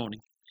that this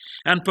morning,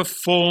 and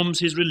performs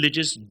his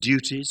religious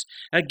duties.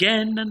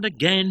 Again and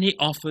again he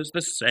offers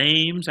the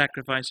same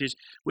sacrifices,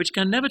 which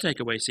can never take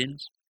away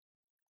sins.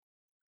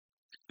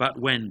 But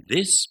when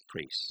this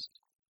priest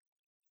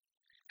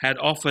had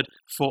offered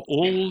for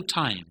all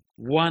time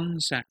one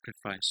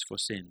sacrifice for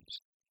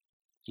sins,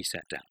 he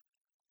sat down.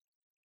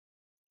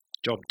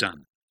 Job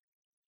done.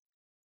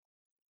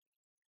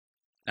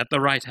 At the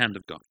right hand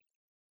of God.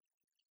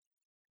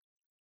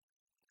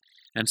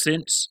 And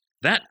since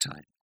that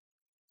time,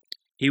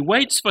 he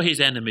waits for his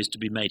enemies to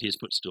be made his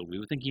footstool. We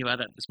were thinking about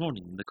that this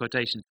morning in the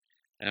quotation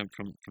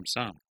from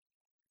Psalm.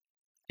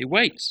 He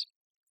waits.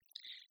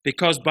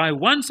 Because by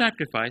one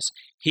sacrifice,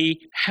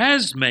 he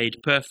has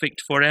made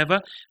perfect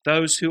forever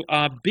those who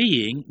are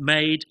being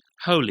made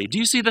holy. Do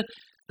you see the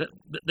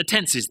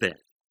tenses there?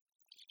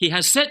 He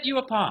has set you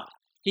apart.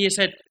 He has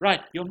said,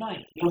 right, you're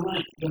mine, you're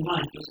mine, you're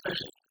mine, you're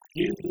special.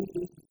 You.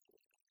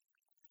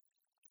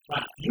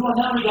 Right, you are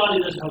now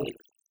regarded as holy.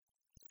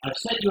 I've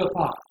set you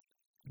apart.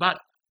 But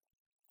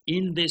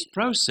in this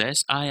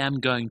process, I am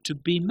going to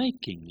be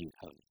making you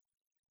holy.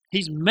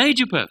 He's made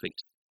you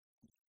perfect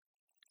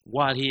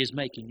while he is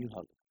making you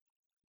holy.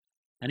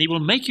 And he will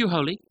make you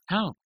holy.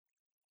 How?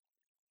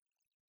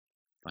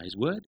 By his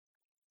word,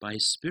 by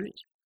his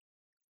spirit,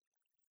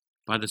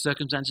 by the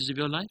circumstances of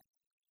your life,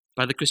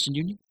 by the Christian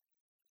union,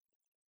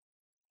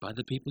 by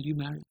the people you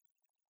marry.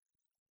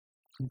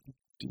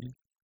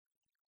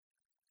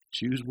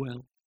 Choose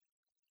well.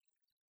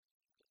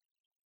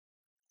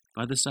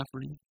 By the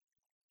suffering,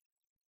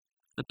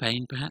 the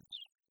pain perhaps,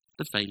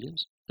 the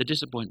failures, the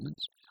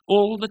disappointments,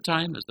 all the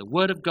time as the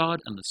word of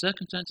God and the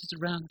circumstances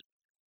around.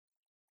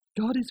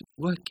 God is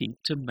working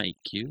to make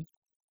you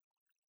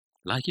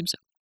like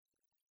himself.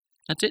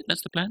 That's it.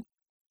 That's the plan.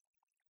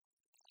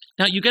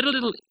 Now, you get a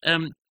little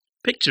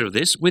picture of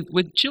this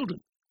with children.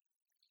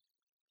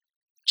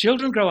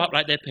 Children grow up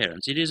like their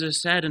parents. It is a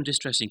sad and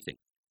distressing thing.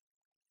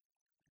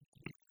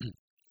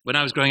 When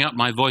I was growing up,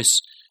 my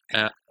voice,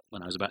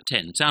 when I was about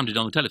 10, sounded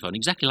on the telephone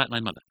exactly like my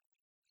mother.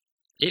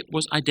 It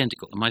was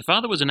identical. And my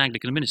father was an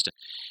Anglican minister.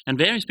 And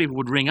various people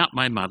would ring up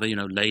my mother,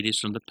 ladies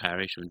from the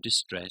parish who were in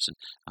distress. And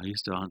I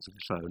used to answer the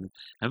phone and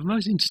have a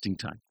most interesting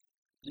time.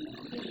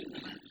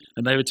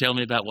 And they would tell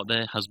me about what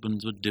their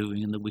husbands were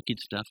doing and the wicked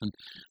stuff. And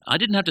I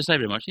didn't have to say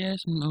very much.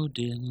 Yes, oh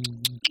dear.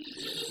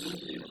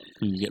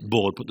 You get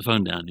bored, put the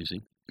phone down, you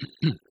see.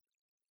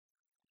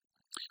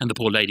 And the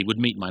poor lady would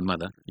meet my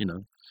mother,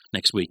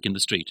 next week in the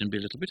street and be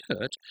a little bit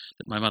hurt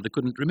that my mother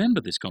couldn't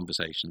remember this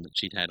conversation that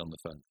she'd had on the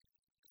phone.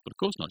 But of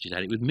course not, she'd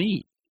had it with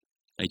me,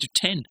 age of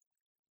 10.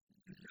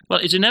 Well,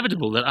 it's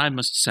inevitable that I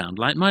must sound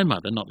like my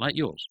mother, not like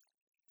yours.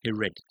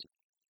 Heredity.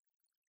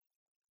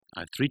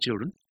 I have 3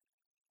 children,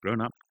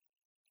 grown up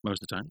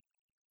most of the time.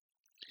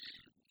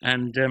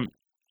 And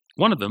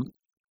one of them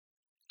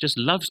just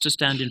loves to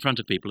stand in front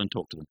of people and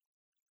talk to them.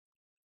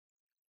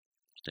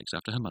 She takes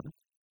after her mother.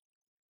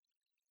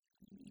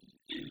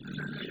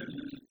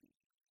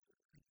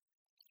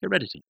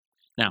 Heredity.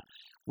 Now,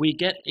 we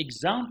get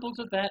examples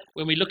of that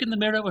when we look in the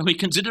mirror, when we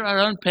consider our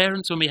own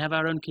parents, when we have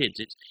our own kids.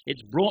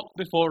 It's brought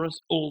before us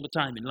all the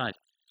time in life.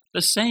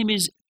 The same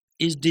is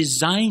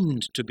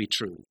designed to be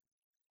true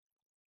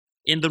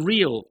in the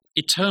real,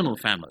 eternal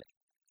family.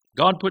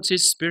 God puts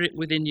his spirit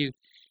within you,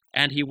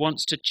 and he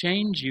wants to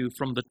change you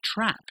from the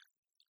trap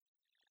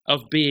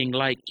of being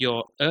like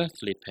your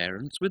earthly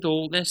parents with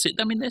all their sin.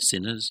 I mean, they're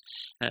sinners.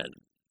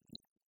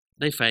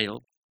 They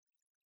fail.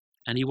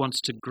 And he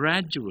wants to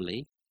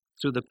gradually,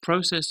 through the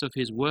process of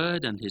his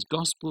word and his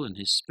gospel and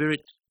his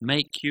spirit,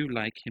 make you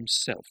like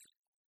himself.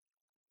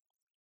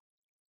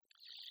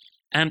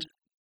 And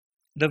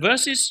the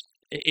verses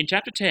in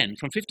chapter 10,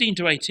 from 15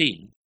 to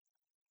 18,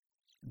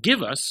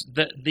 give us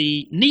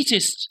the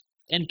neatest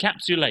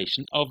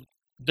encapsulation of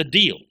the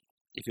deal,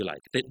 if you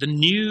like, the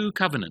new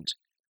covenant,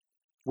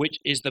 which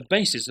is the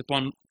basis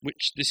upon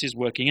which this is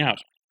working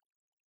out.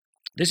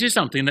 This is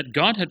something that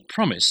God had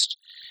promised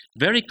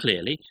very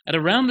clearly at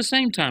around the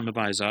same time of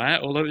Isaiah,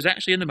 although it was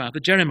actually in the mouth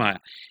of Jeremiah.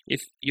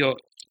 If you're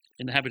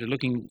in the habit of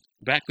looking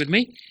back with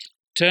me,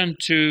 turn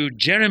to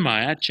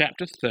Jeremiah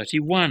chapter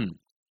 31.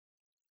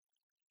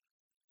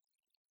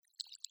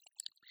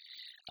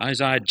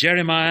 Isaiah,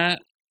 Jeremiah,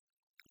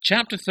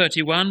 chapter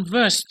 31,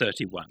 verse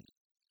 31.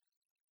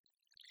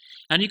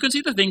 And you can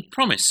see the thing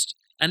promised,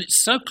 and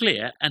it's so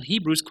clear, and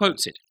Hebrews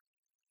quotes it.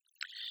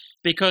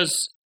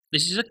 Because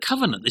this is a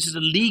covenant, this is a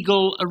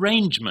legal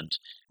arrangement,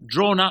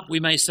 drawn up, we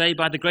may say,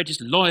 by the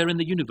greatest lawyer in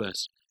the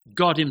universe,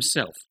 God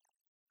himself.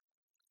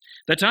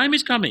 The time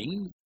is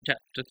coming,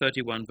 chapter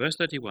 31, verse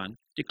 31,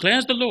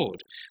 declares the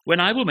Lord, when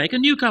I will make a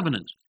new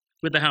covenant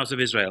with the house of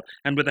Israel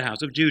and with the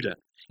house of Judah.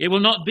 It will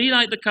not be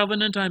like the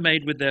covenant I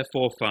made with their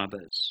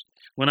forefathers,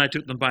 when I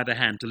took them by the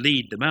hand to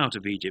lead them out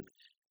of Egypt,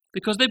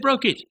 because they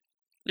broke it.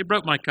 They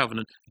broke my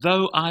covenant,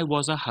 though I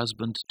was a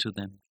husband to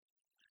them.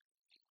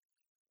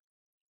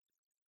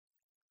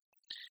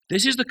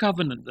 This is the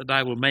covenant that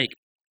I will make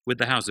with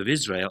the house of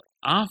Israel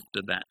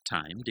after that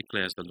time,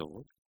 declares the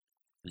Lord.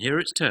 And here are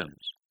its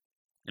terms.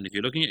 And if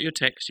you're looking at your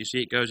text, you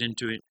see it goes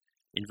into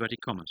inverted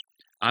commas.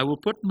 I will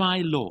put my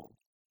law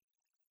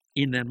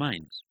in their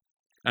minds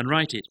and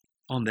write it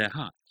on their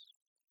hearts.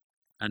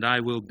 And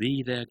I will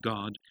be their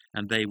God,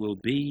 and they will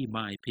be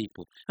my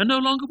people. And no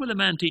longer will a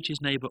man teach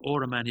his neighbor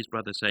or a man his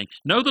brother, saying,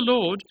 know the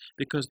Lord,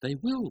 because they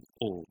will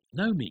all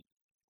know me,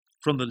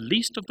 from the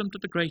least of them to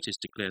the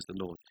greatest, declares the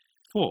Lord.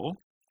 For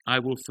I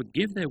will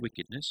forgive their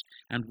wickedness,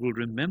 and will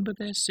remember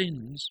their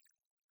sins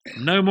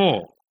no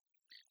more.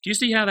 Do you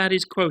see how that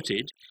is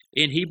quoted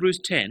in Hebrews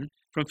 10,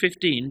 from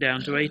 15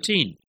 down to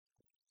 18?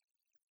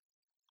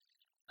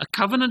 A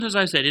covenant, as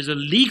I said, is a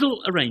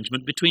legal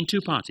arrangement between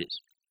two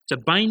parties. It's a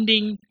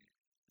binding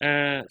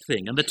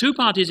thing. And the two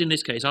parties in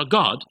this case are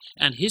God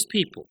and his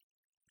people.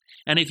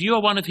 And if you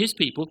are one of his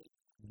people,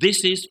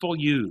 this is for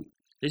you.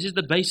 This is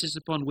the basis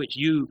upon which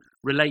you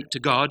relate to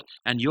God,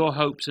 and your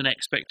hopes and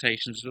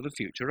expectations for the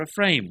future are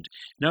framed.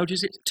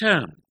 Notice its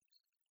term.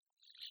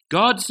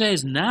 God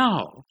says,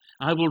 now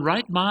I will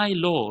write my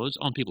laws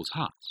on people's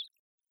hearts.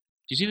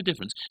 Do you see the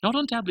difference? Not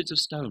on tablets of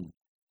stone.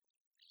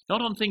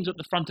 Not on things at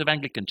the front of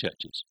Anglican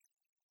churches.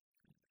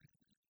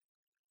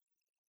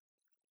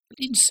 But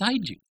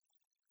inside you.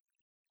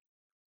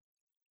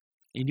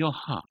 In your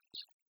heart,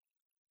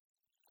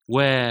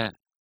 where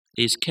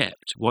is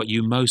kept what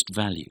you most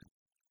value,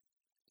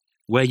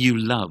 where you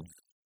love.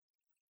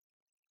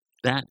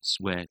 That's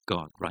where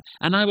God writes.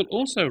 And I will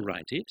also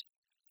write it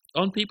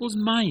on people's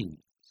minds.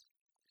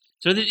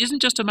 So that it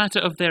isn't just a matter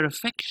of their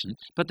affection,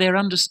 but their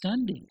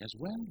understanding as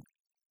well.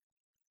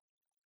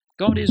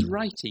 God is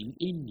writing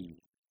in you,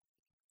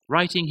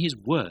 writing his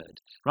word,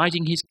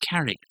 writing his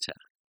character.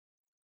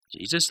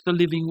 Jesus, the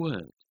living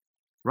word,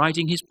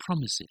 writing his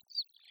promises.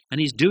 And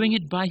he's doing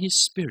it by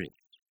his Spirit.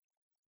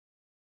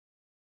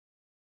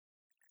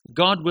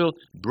 God will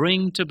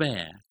bring to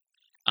bear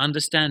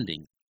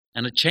understanding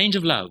and a change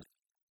of love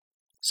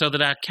so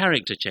that our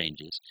character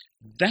changes.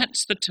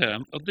 That's the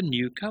term of the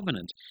new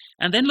covenant.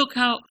 And then look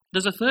how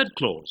there's a third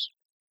clause.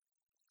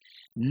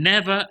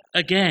 Never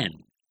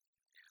again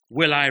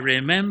will I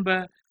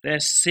remember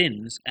their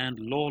sins and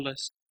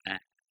lawless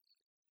acts.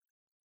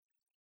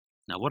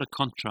 Now, what a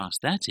contrast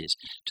that is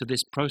to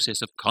this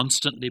process of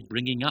constantly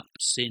bringing up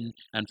sin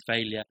and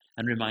failure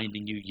and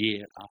reminding you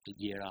year after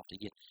year after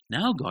year.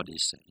 Now God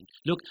is saying,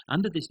 look,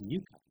 under this new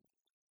covenant,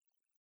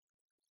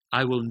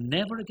 I will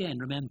never again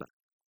remember.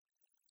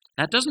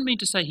 That doesn't mean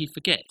to say he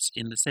forgets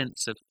in the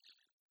sense of,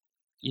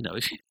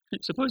 if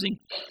supposing,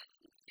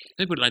 let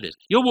me put it like this.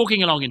 You're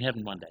walking along in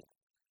heaven one day,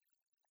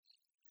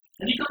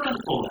 and you come around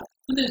the corner,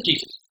 and there's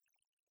Jesus.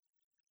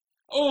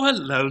 Oh,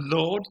 hello,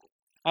 Lord.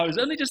 I was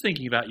only just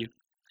thinking about you.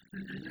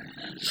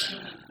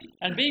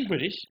 And being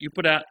British, you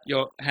put out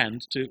your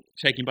hand to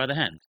shake him by the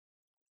hand.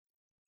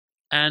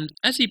 And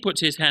as he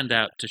puts his hand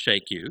out to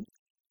shake you,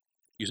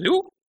 you say,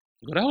 oh,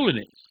 you've got a hole in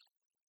it.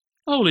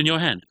 A hole in your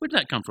hand. Where did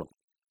that come from?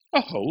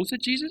 A hole, said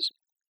Jesus.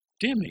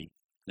 Dear me,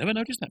 never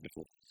noticed that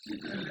before.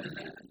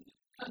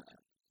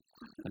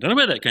 I don't know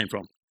where that came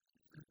from.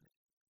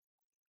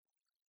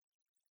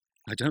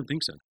 I don't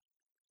think so.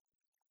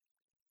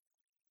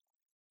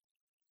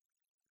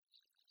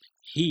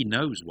 He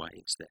knows why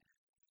it's there.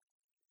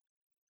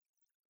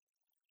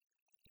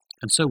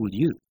 And so will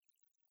you.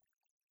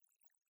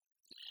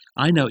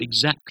 I know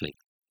exactly,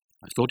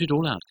 I've thought it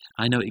all out,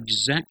 I know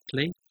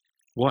exactly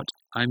what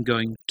I'm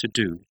going to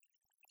do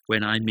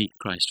when I meet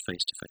Christ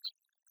face to face.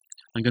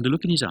 I'm going to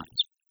look in his eyes.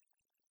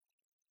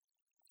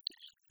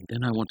 And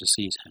then I want to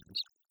see his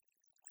hands.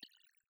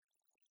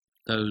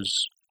 Those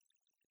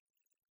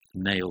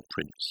nail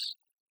prints,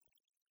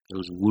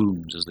 those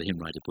wounds, as the hymn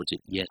writer puts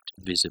it, yet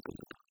visible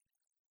above.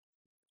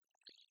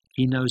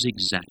 He knows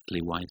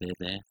exactly why they're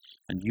there,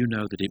 and you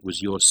know that it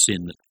was your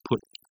sin that put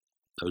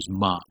those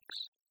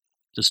marks.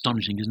 It's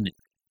astonishing, isn't it?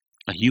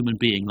 A human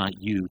being like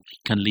you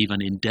can leave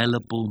an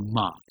indelible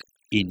mark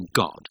in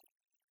God.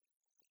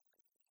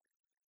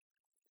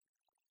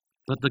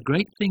 But the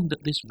great thing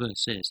that this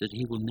verse says, that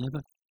he will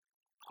never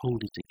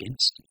hold it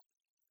against you.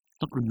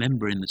 Not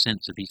remember in the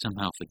sense that he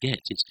somehow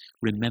forgets, it's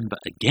remember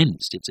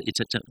against. It's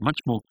a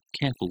much more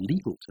careful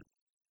legal term.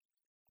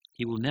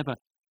 He will never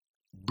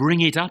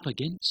bring it up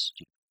against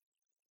you.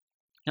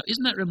 Now,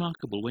 isn't that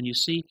remarkable when you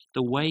see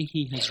the way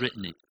he has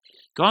written it?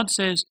 God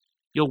says,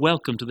 You're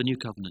welcome to the new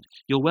covenant.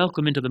 You're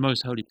welcome into the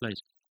most holy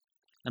place.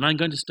 And I'm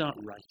going to start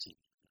writing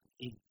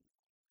in.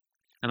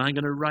 And I'm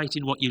going to write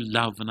in what you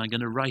love, and I'm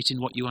going to write in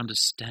what you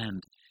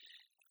understand.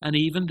 And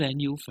even then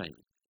you'll fail.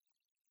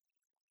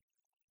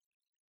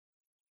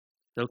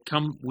 There'll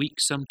come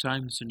weeks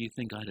sometimes when you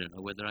think, I don't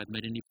know whether I've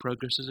made any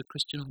progress as a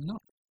Christian or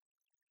not.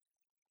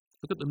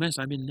 Look at the mess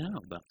I'm in now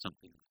about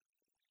something.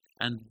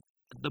 And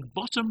the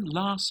bottom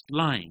last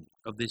line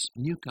of this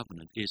new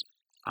covenant is,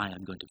 I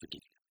am going to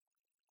forgive you.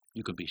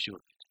 You can be sure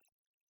of it.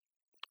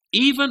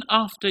 Even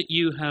after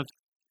you have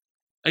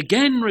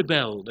again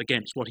rebelled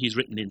against what he's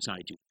written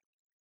inside you,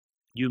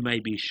 you may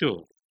be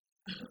sure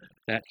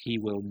that he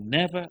will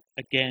never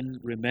again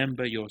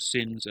remember your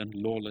sins and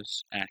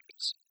lawless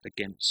acts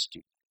against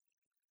you.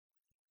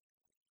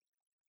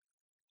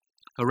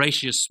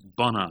 Horatius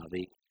Bonar,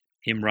 the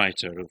hymn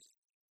writer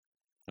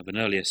of an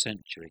earlier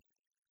century.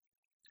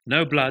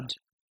 No blood,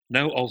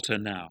 no altar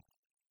now.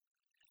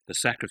 The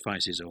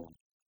sacrifice is all.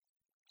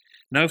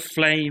 No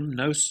flame,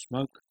 no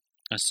smoke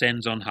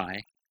ascends on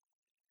high.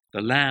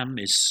 The Lamb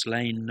is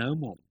slain no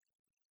more.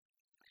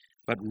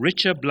 But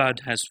richer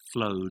blood has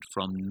flowed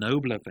from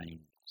nobler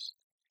veins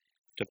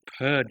to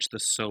purge the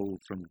soul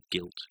from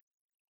guilt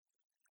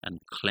and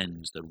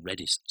cleanse the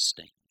reddest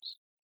stains.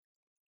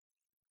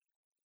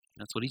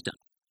 That's what he's done.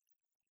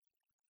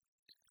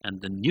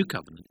 And the new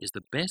covenant is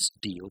the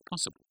best deal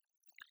possible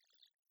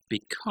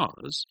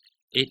because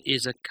it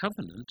is a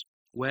covenant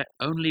where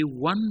only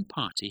one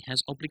party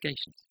has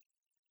obligations.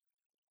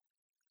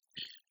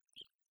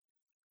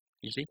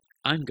 You see,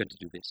 I'm going to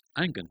do this,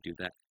 I'm going to do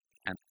that,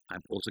 and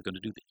I'm also going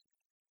to do this.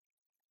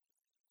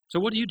 So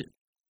what do?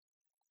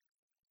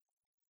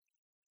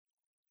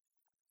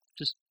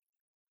 Just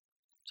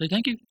say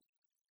thank you.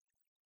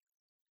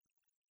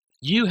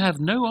 You have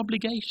no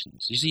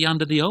obligations. You see,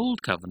 under the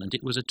old covenant,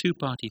 it was a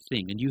two-party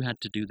thing, and you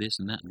had to do this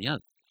and that and the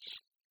other.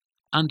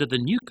 Under the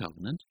new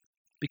covenant,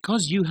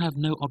 because you have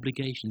no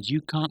obligations,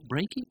 you can't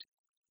break it.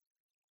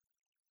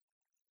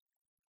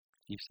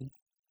 You see?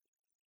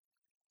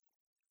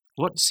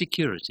 What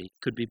security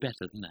could be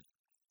better than that?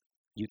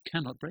 You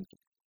cannot break it.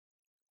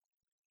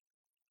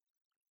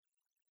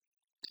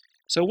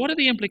 So what are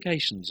the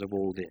implications of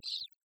all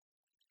this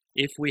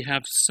if we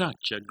have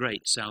such a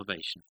great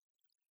salvation?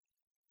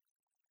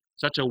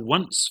 Such a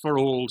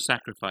once-for-all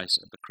sacrifice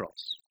at the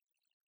cross,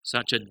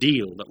 such a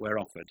deal that we're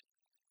offered,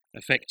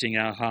 affecting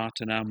our heart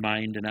and our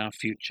mind and our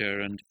future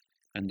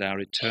and our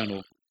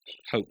eternal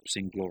hopes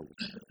in glory.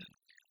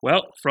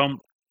 Well, from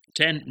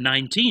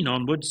 10:19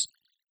 onwards,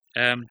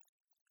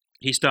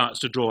 he starts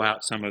to draw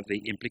out some of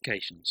the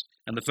implications.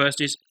 And the first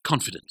is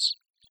confidence.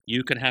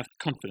 You can have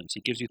confidence.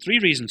 He gives you 3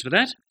 reasons for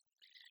that.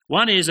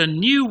 One is a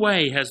new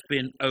way has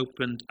been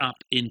opened up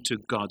into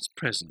God's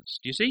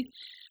presence. Do you see?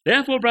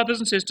 Therefore, brothers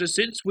and sisters,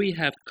 since we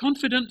have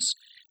confidence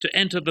to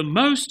enter the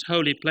most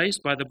holy place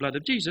by the blood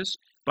of Jesus,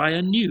 by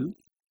a new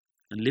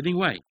and living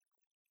way.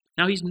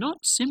 Now, he's not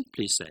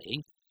simply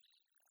saying,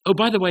 oh,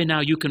 by the way, now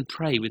you can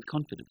pray with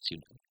confidence, you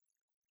know.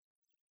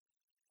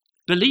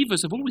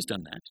 Believers have always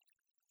done that.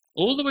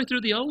 All the way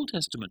through the Old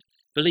Testament,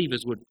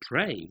 believers would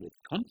pray with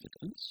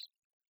confidence.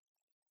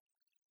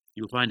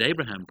 You'll find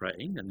Abraham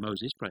praying, and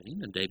Moses praying,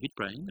 and David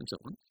praying, and so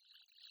on.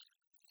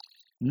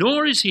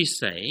 Nor is he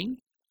saying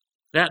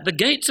that the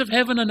gates of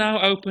heaven are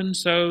now open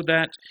so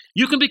that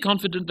you can be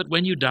confident that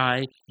when you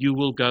die, you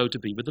will go to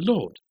be with the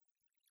Lord.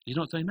 He's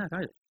not saying that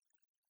either.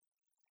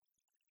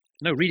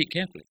 No, read it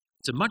carefully.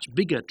 It's a much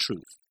bigger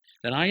truth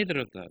than either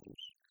of those.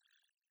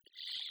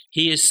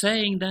 He is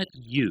saying that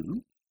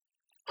you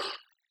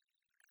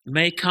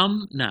may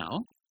come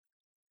now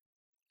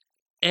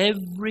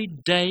every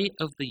day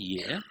of the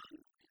year,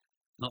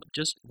 not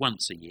just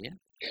once a year,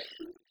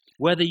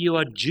 whether you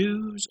are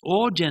Jews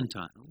or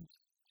Gentiles,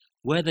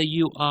 whether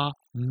you are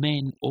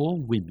men or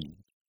women,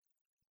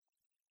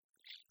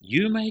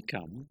 you may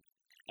come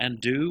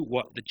and do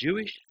what the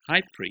Jewish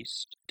high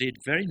priest did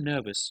very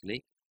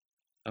nervously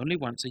only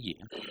once a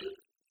year,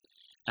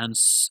 and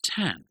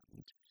stand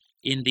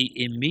in the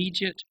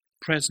immediate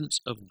presence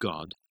of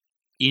God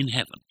in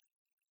heaven,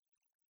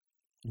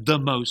 the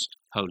most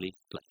holy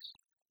place.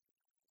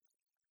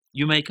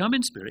 You may come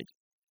in spirit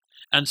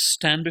and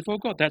stand before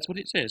God. That's what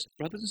it says.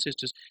 Brothers and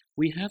sisters,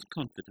 we have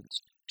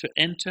confidence to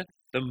enter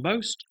the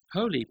most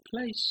holy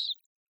place.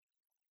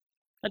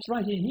 That's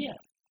right in here.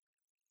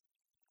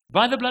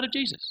 By the blood of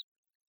Jesus.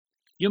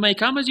 You may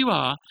come as you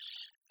are,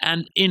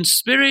 and in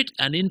spirit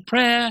and in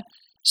prayer,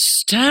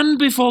 stand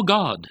before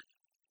God.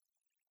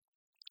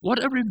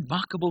 What a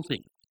remarkable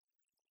thing.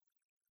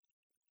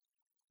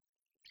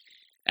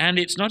 And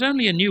it's not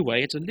only a new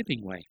way, it's a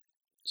living way.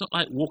 It's not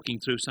like walking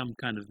through some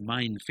kind of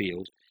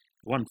minefield,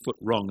 1 foot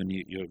wrong and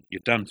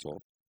you're done for.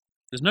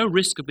 There's no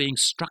risk of being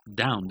struck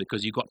down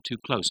because you got too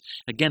close.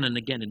 Again and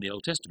again in the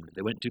Old Testament,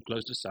 they went too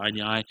close to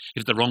Sinai.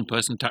 If the wrong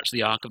person touched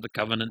the Ark of the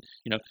Covenant,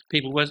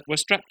 people were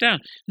struck down.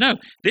 No,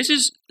 this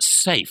is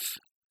safe.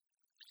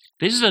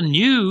 This is a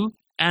new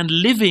and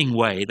living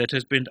way that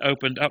has been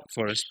opened up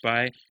for us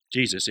by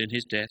Jesus in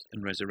his death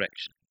and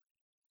resurrection.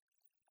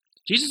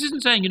 Jesus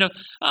isn't saying,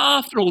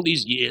 after all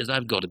these years,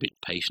 I've got a bit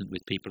patient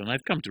with people and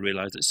I've come to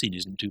realize that sin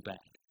isn't too bad.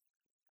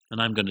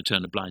 And I'm going to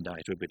turn a blind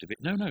eye to a bit of it.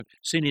 No.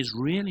 Sin is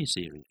really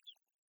serious.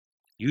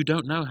 You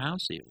don't know how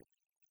serious.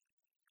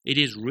 It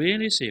is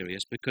really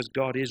serious because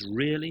God is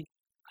really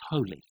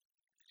holy.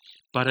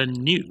 But a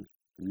new,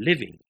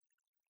 living,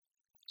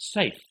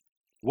 safe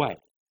way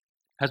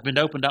has been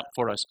opened up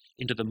for us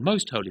into the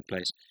most holy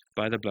place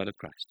by the blood of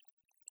Christ.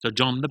 So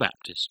John the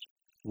Baptist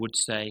would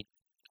say,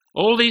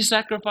 all these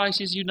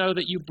sacrifices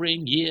that you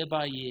bring year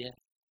by year,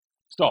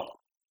 stop.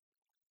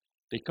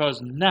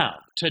 Because now,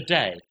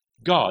 today,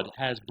 God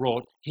has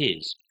brought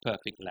his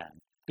perfect Lamb.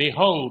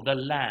 Behold the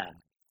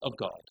Lamb of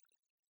God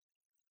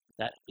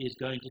that is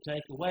going to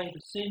take away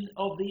the sin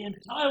of the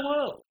entire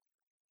world.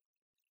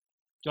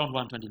 John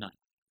 1:29.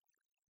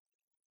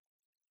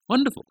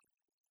 Wonderful.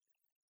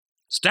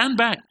 Stand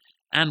back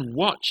and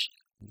watch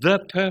the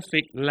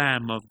perfect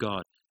Lamb of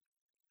God.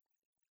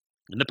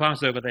 In the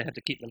Passover, they had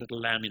to keep the little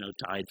lamb,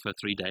 tied for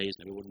 3 days,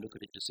 and everyone would look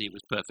at it to see it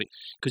was perfect.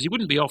 Because you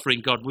wouldn't be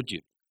offering God, would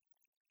you?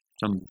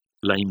 Some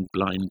lame,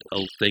 blind,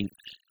 old thing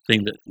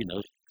that, you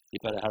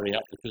better hurry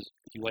up, because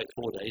if you wait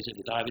 4 days, it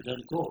will die of its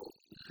own cause.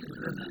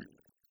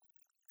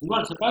 You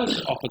weren't supposed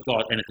to offer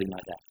God anything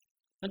like that.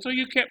 And so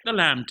you kept the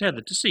lamb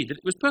tethered to see that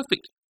it was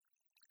perfect.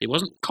 It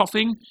wasn't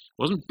coughing,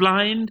 wasn't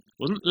blind,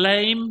 wasn't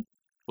lame,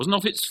 wasn't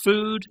off its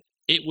food.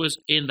 It was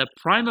in the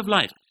prime of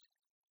life.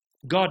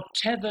 God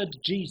tethered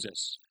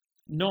Jesus,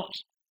 not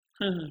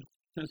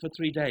for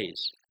 3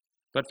 days,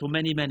 but for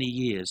many, many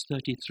years,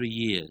 33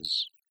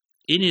 years.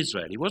 In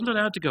Israel, he wasn't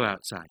allowed to go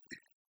outside,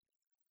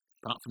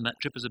 apart from that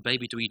trip as a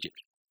baby to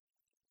Egypt.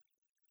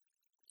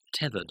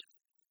 Tethered,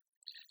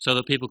 so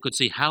that people could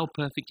see how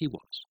perfect he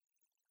was,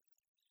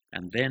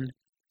 and then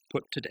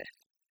put to death.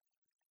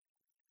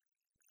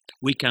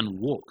 We can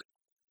walk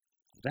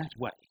that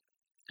way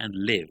and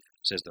live,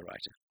 says the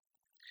writer.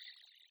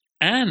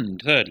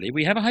 And thirdly,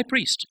 we have a high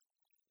priest.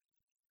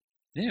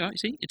 There, you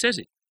see, it says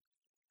it.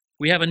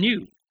 We have a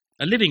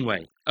living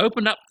way,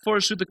 opened up for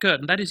us through the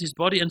curtain. That is his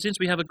body. And since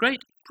we have a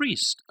great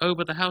priest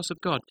over the house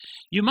of God,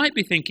 you might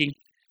be thinking,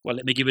 well,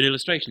 let me give an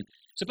illustration.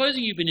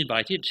 Supposing you've been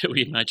invited, shall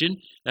we imagine,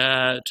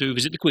 to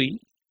visit the Queen,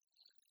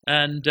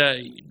 and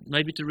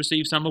maybe to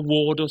receive some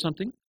award or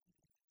something.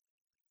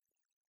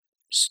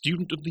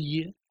 Student of the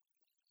year.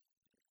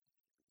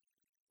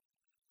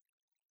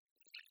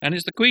 And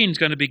it's the Queen's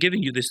going to be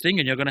giving you this thing,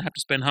 and you're going to have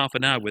to spend half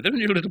an hour with her, and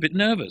you're a little bit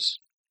nervous.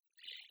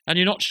 And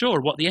you're not sure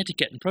what the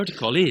etiquette and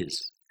protocol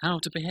is, how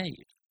to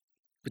behave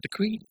with the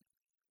Queen.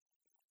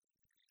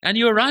 And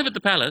you arrive at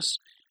the palace,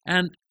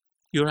 and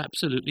you're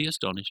absolutely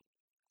astonished.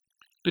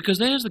 Because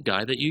there's the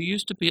guy that you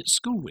used to be at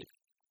school with.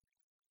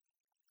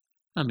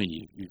 I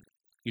mean,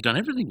 you've done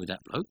everything with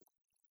that bloke.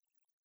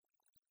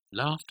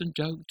 Laughed and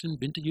joked and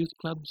been to youth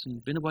clubs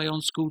and been away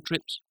on school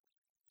trips.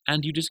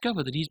 And you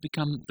discover that he's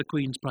become the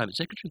Queen's private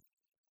secretary.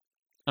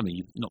 I mean,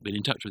 you've not been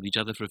in touch with each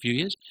other for a few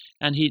years.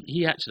 And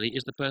he actually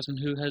is the person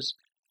who has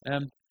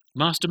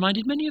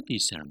masterminded many of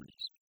these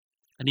ceremonies.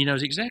 And he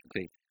knows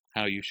exactly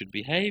how you should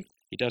behave.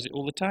 He does it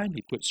all the time.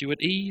 He puts you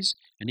at ease.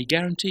 And he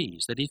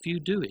guarantees that if you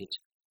do it,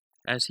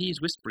 as he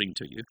is whispering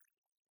to you,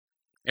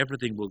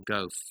 everything will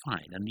go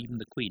fine. And even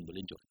the Queen will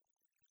enjoy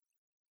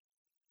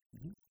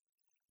it.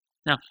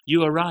 Now,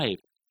 you arrive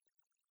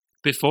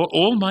before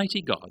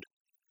Almighty God,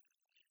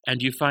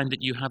 and you find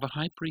that you have a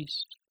high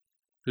priest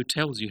who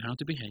tells you how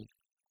to behave,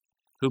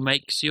 who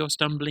makes your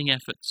stumbling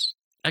efforts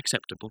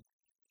acceptable,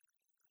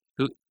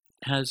 who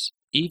has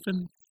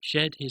even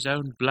shed his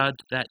own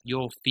blood that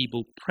your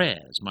feeble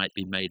prayers might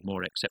be made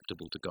more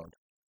acceptable to God,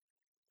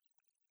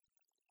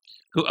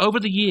 who over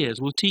the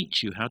years will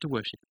teach you how to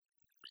worship,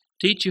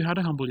 teach you how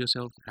to humble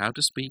yourself, how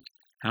to speak,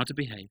 how to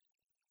behave.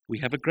 We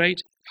have a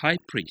great high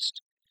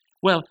priest.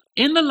 Well,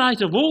 in the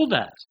light of all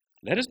that,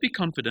 let us be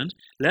confident.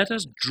 Let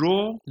us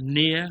draw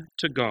near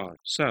to God.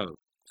 So,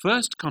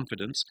 first,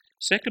 confidence.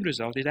 Second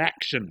result is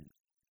action.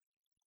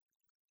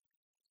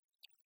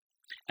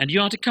 And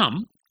you are to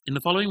come in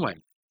the following way.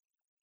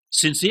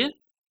 Sincere.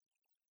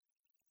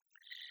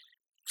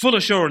 Full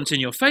assurance in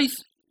your faith.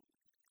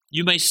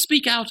 You may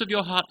speak out of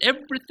your heart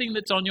everything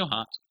that's on your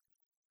heart.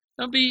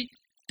 Don't be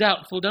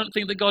doubtful. Don't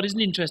think that God isn't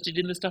interested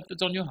in the stuff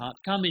that's on your heart.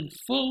 Come in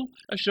full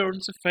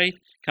assurance of faith.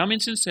 Come in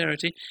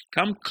sincerity.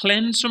 Come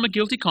cleansed from a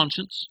guilty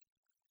conscience.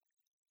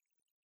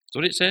 That's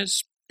what it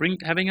says.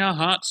 Having our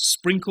hearts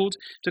sprinkled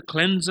to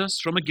cleanse us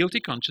from a guilty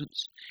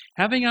conscience.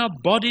 Having our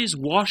bodies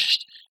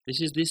washed.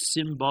 This is this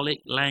symbolic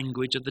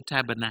language of the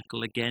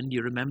tabernacle again.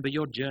 You remember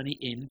your journey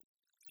in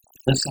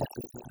the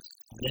sacrifice.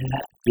 In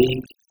that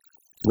big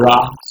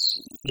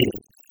brass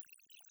hill.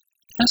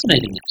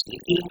 Fascinating, actually.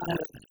 You know,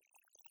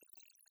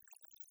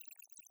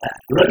 that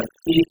great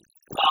big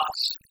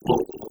brass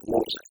bowl of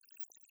water.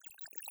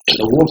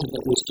 The water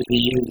that was to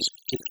be used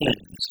to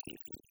cleanse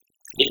people.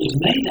 It was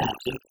made out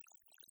of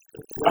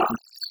the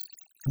brass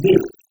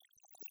mirror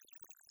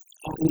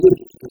of the wood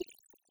tree.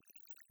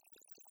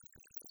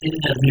 In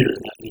the mirror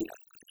that we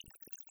have.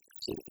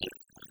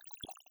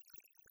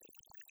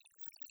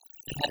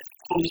 It had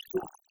polished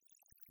glass.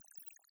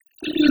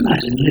 Could you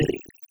imagine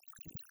living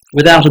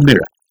without a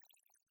mirror.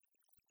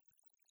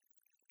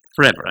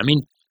 Forever. I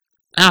mean,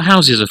 our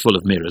houses are full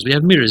of mirrors. We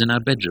have mirrors in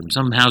our bedroom.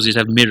 Some houses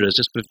have mirrors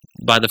just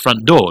by the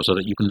front door so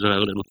that you can throw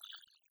a little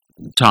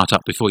tart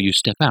up before you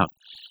step out.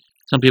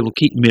 Some people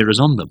keep mirrors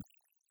on them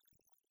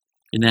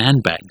in their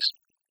handbags.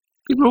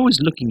 People are always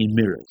looking in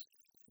mirrors.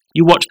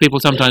 You watch people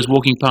sometimes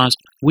walking past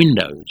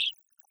windows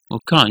or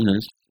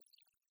cars.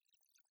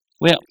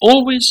 We're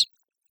always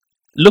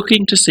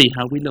looking to see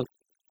how we look.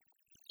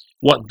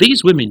 What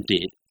these women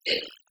did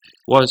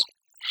was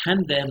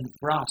hand them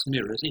brass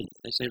mirrors in.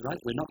 They say, right,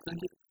 we're not going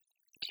to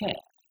care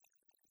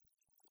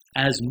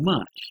as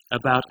much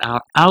about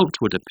our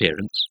outward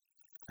appearance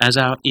as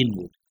our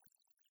inward.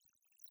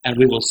 And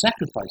we will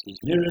sacrifice these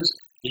mirrors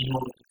in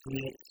order to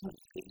create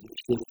something which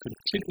will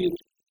contribute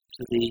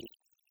to the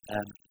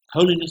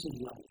holiness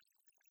of life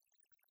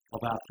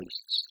of our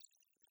priests.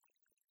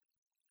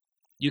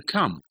 You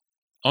come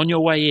on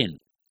your way in,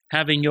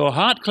 having your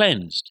heart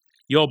cleansed,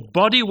 your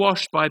body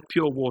washed by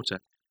pure water,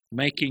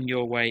 making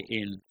your way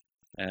in,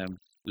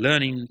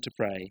 learning to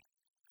pray,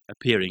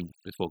 appearing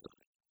before God.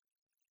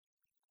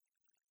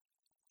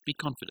 Be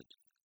confident.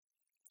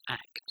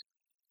 Act.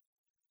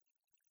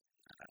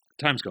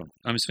 Time's gone.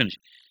 I must finish.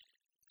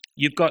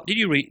 You've got, did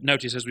you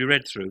notice as we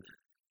read through,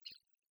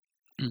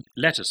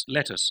 lettuce.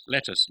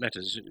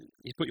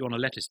 He's put you on a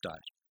lettuce diet.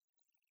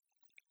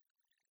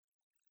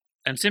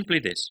 And simply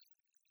this,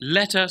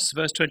 let us,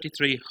 verse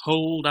 23,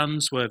 hold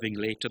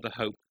unswervingly to the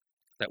hope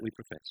that we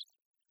profess.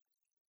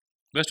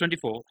 Verse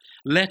 24,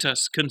 let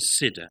us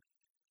consider,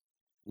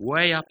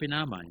 way up in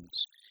our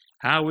minds,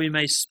 how we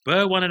may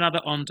spur one another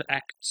on to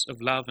acts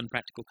of love and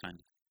practical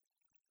kindness.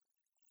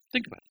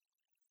 Think about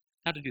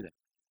it. How to do that.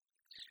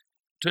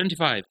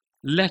 25,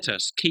 let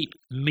us keep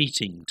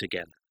meeting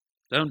together.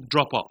 Don't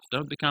drop off.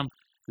 Don't become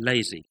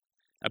lazy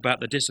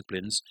about the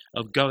disciplines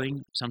of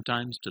going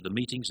sometimes to the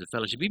meetings, the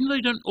fellowship. Even though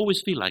you don't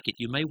always feel like it,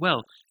 you may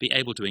well be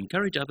able to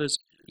encourage others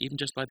even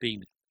just by being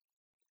there.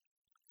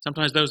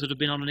 Sometimes those that have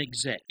been on an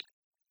exec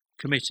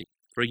committee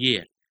for a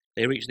year,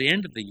 they reach the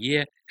end of the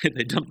year,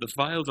 they dump the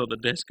files on the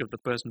desk of the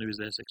person who is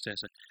their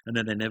successor, and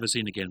then they're never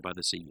seen again by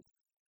the CEO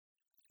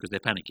because they're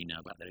panicking now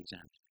about their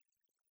exams.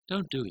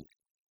 Don't do it.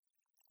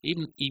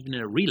 Even in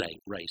a relay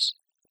race,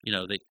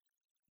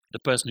 the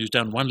person who's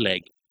done one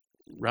leg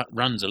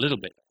runs a little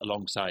bit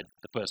alongside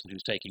the person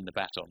who's taking the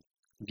baton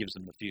and gives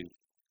them a few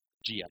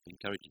G-up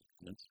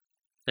encouragements.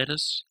 Let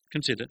us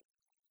consider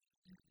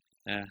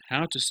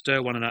how to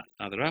stir one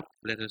another up.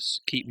 Let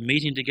us keep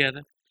meeting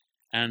together.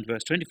 And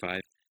verse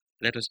 25,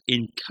 let us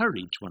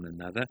encourage one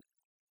another,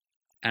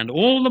 and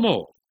all the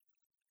more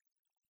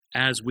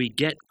as we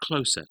get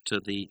closer to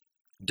the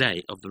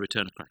day of the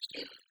return of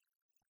Christ.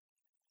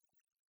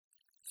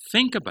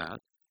 Think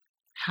about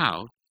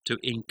how to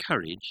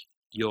encourage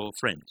your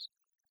friends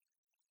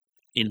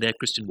in their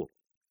Christian walk.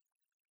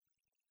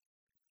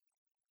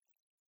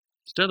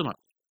 Stir them up.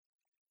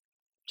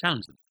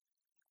 Challenge them.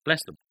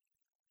 Bless them.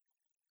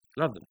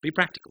 Love them. Be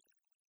practical.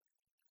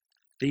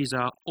 These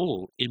are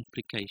all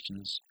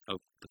implications of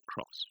the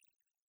cross.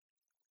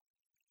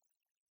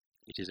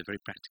 It is a very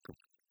practical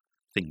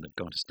thing that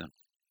God has done.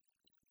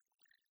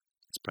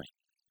 Let's pray.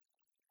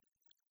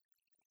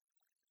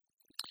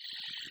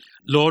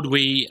 Lord,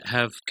 we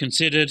have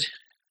considered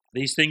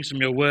these things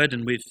from your word,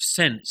 and we've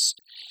sensed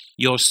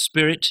your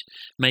Spirit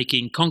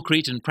making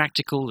concrete and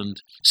practical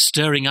and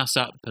stirring us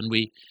up. And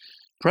we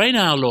pray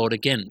now, Lord,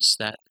 against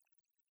that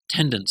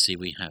tendency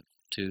we have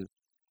to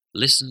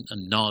listen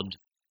and nod,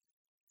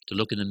 to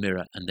look in the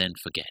mirror and then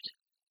forget.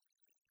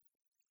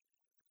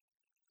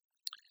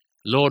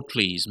 Lord,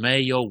 please, may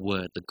your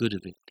word, the good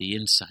of it, the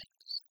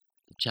insights,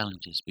 the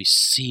challenges, be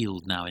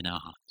sealed now in our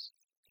hearts.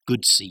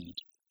 Good seed,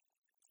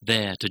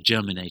 there to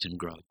germinate and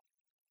grow.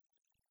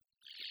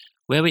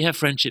 Where we have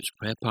friendships,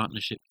 prayer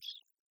partnerships,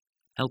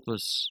 help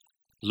us,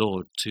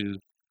 Lord, to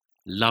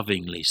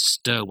lovingly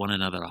stir one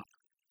another up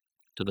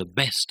to the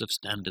best of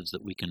standards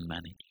that we can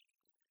manage.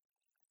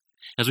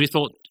 As we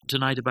thought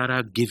tonight about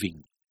our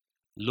giving,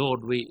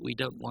 Lord, we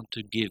don't want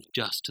to give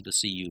just to the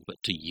CU,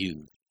 but to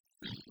you.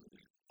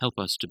 Help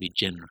us to be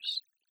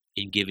generous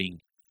in giving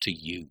to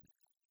you.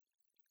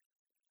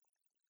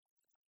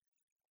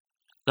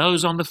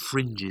 Those on the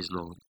fringes,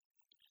 Lord,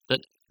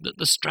 that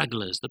the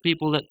stragglers, the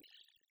people that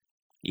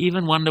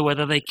even wonder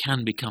whether they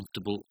can be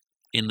comfortable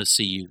in the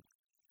CU.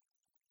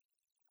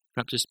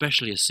 Perhaps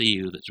especially a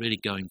CU that's really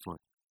going for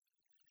it.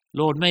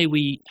 Lord, may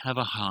we have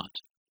a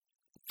heart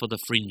for the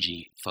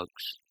fringy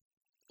folks,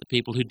 the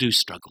people who do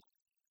struggle,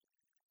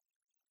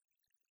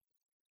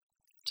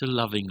 to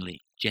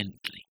lovingly,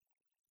 gently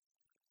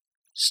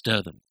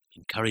stir them,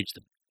 encourage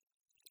them,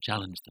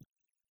 challenge them.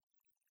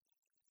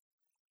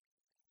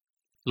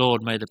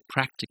 Lord, may the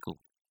practical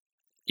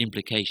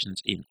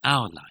implications in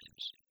our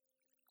lives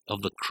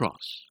of the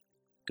cross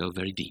go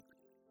very deep.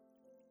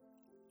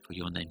 For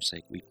your name's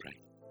sake we pray.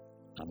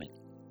 Amen.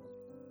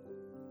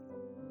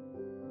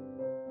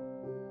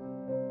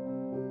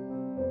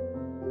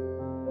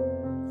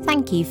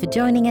 Thank you for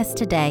joining us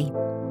today.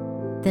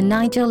 The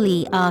Nigel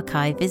Lee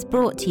Archive is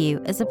brought to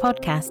you as a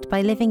podcast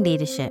by Living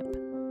Leadership.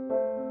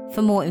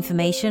 For more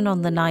information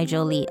on the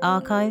Nigel Lee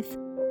Archive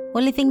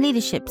or Living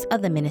Leadership's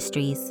other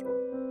ministries,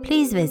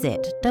 please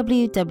visit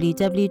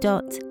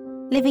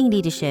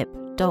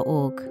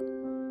www.livingleadership.org.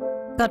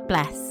 God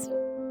bless.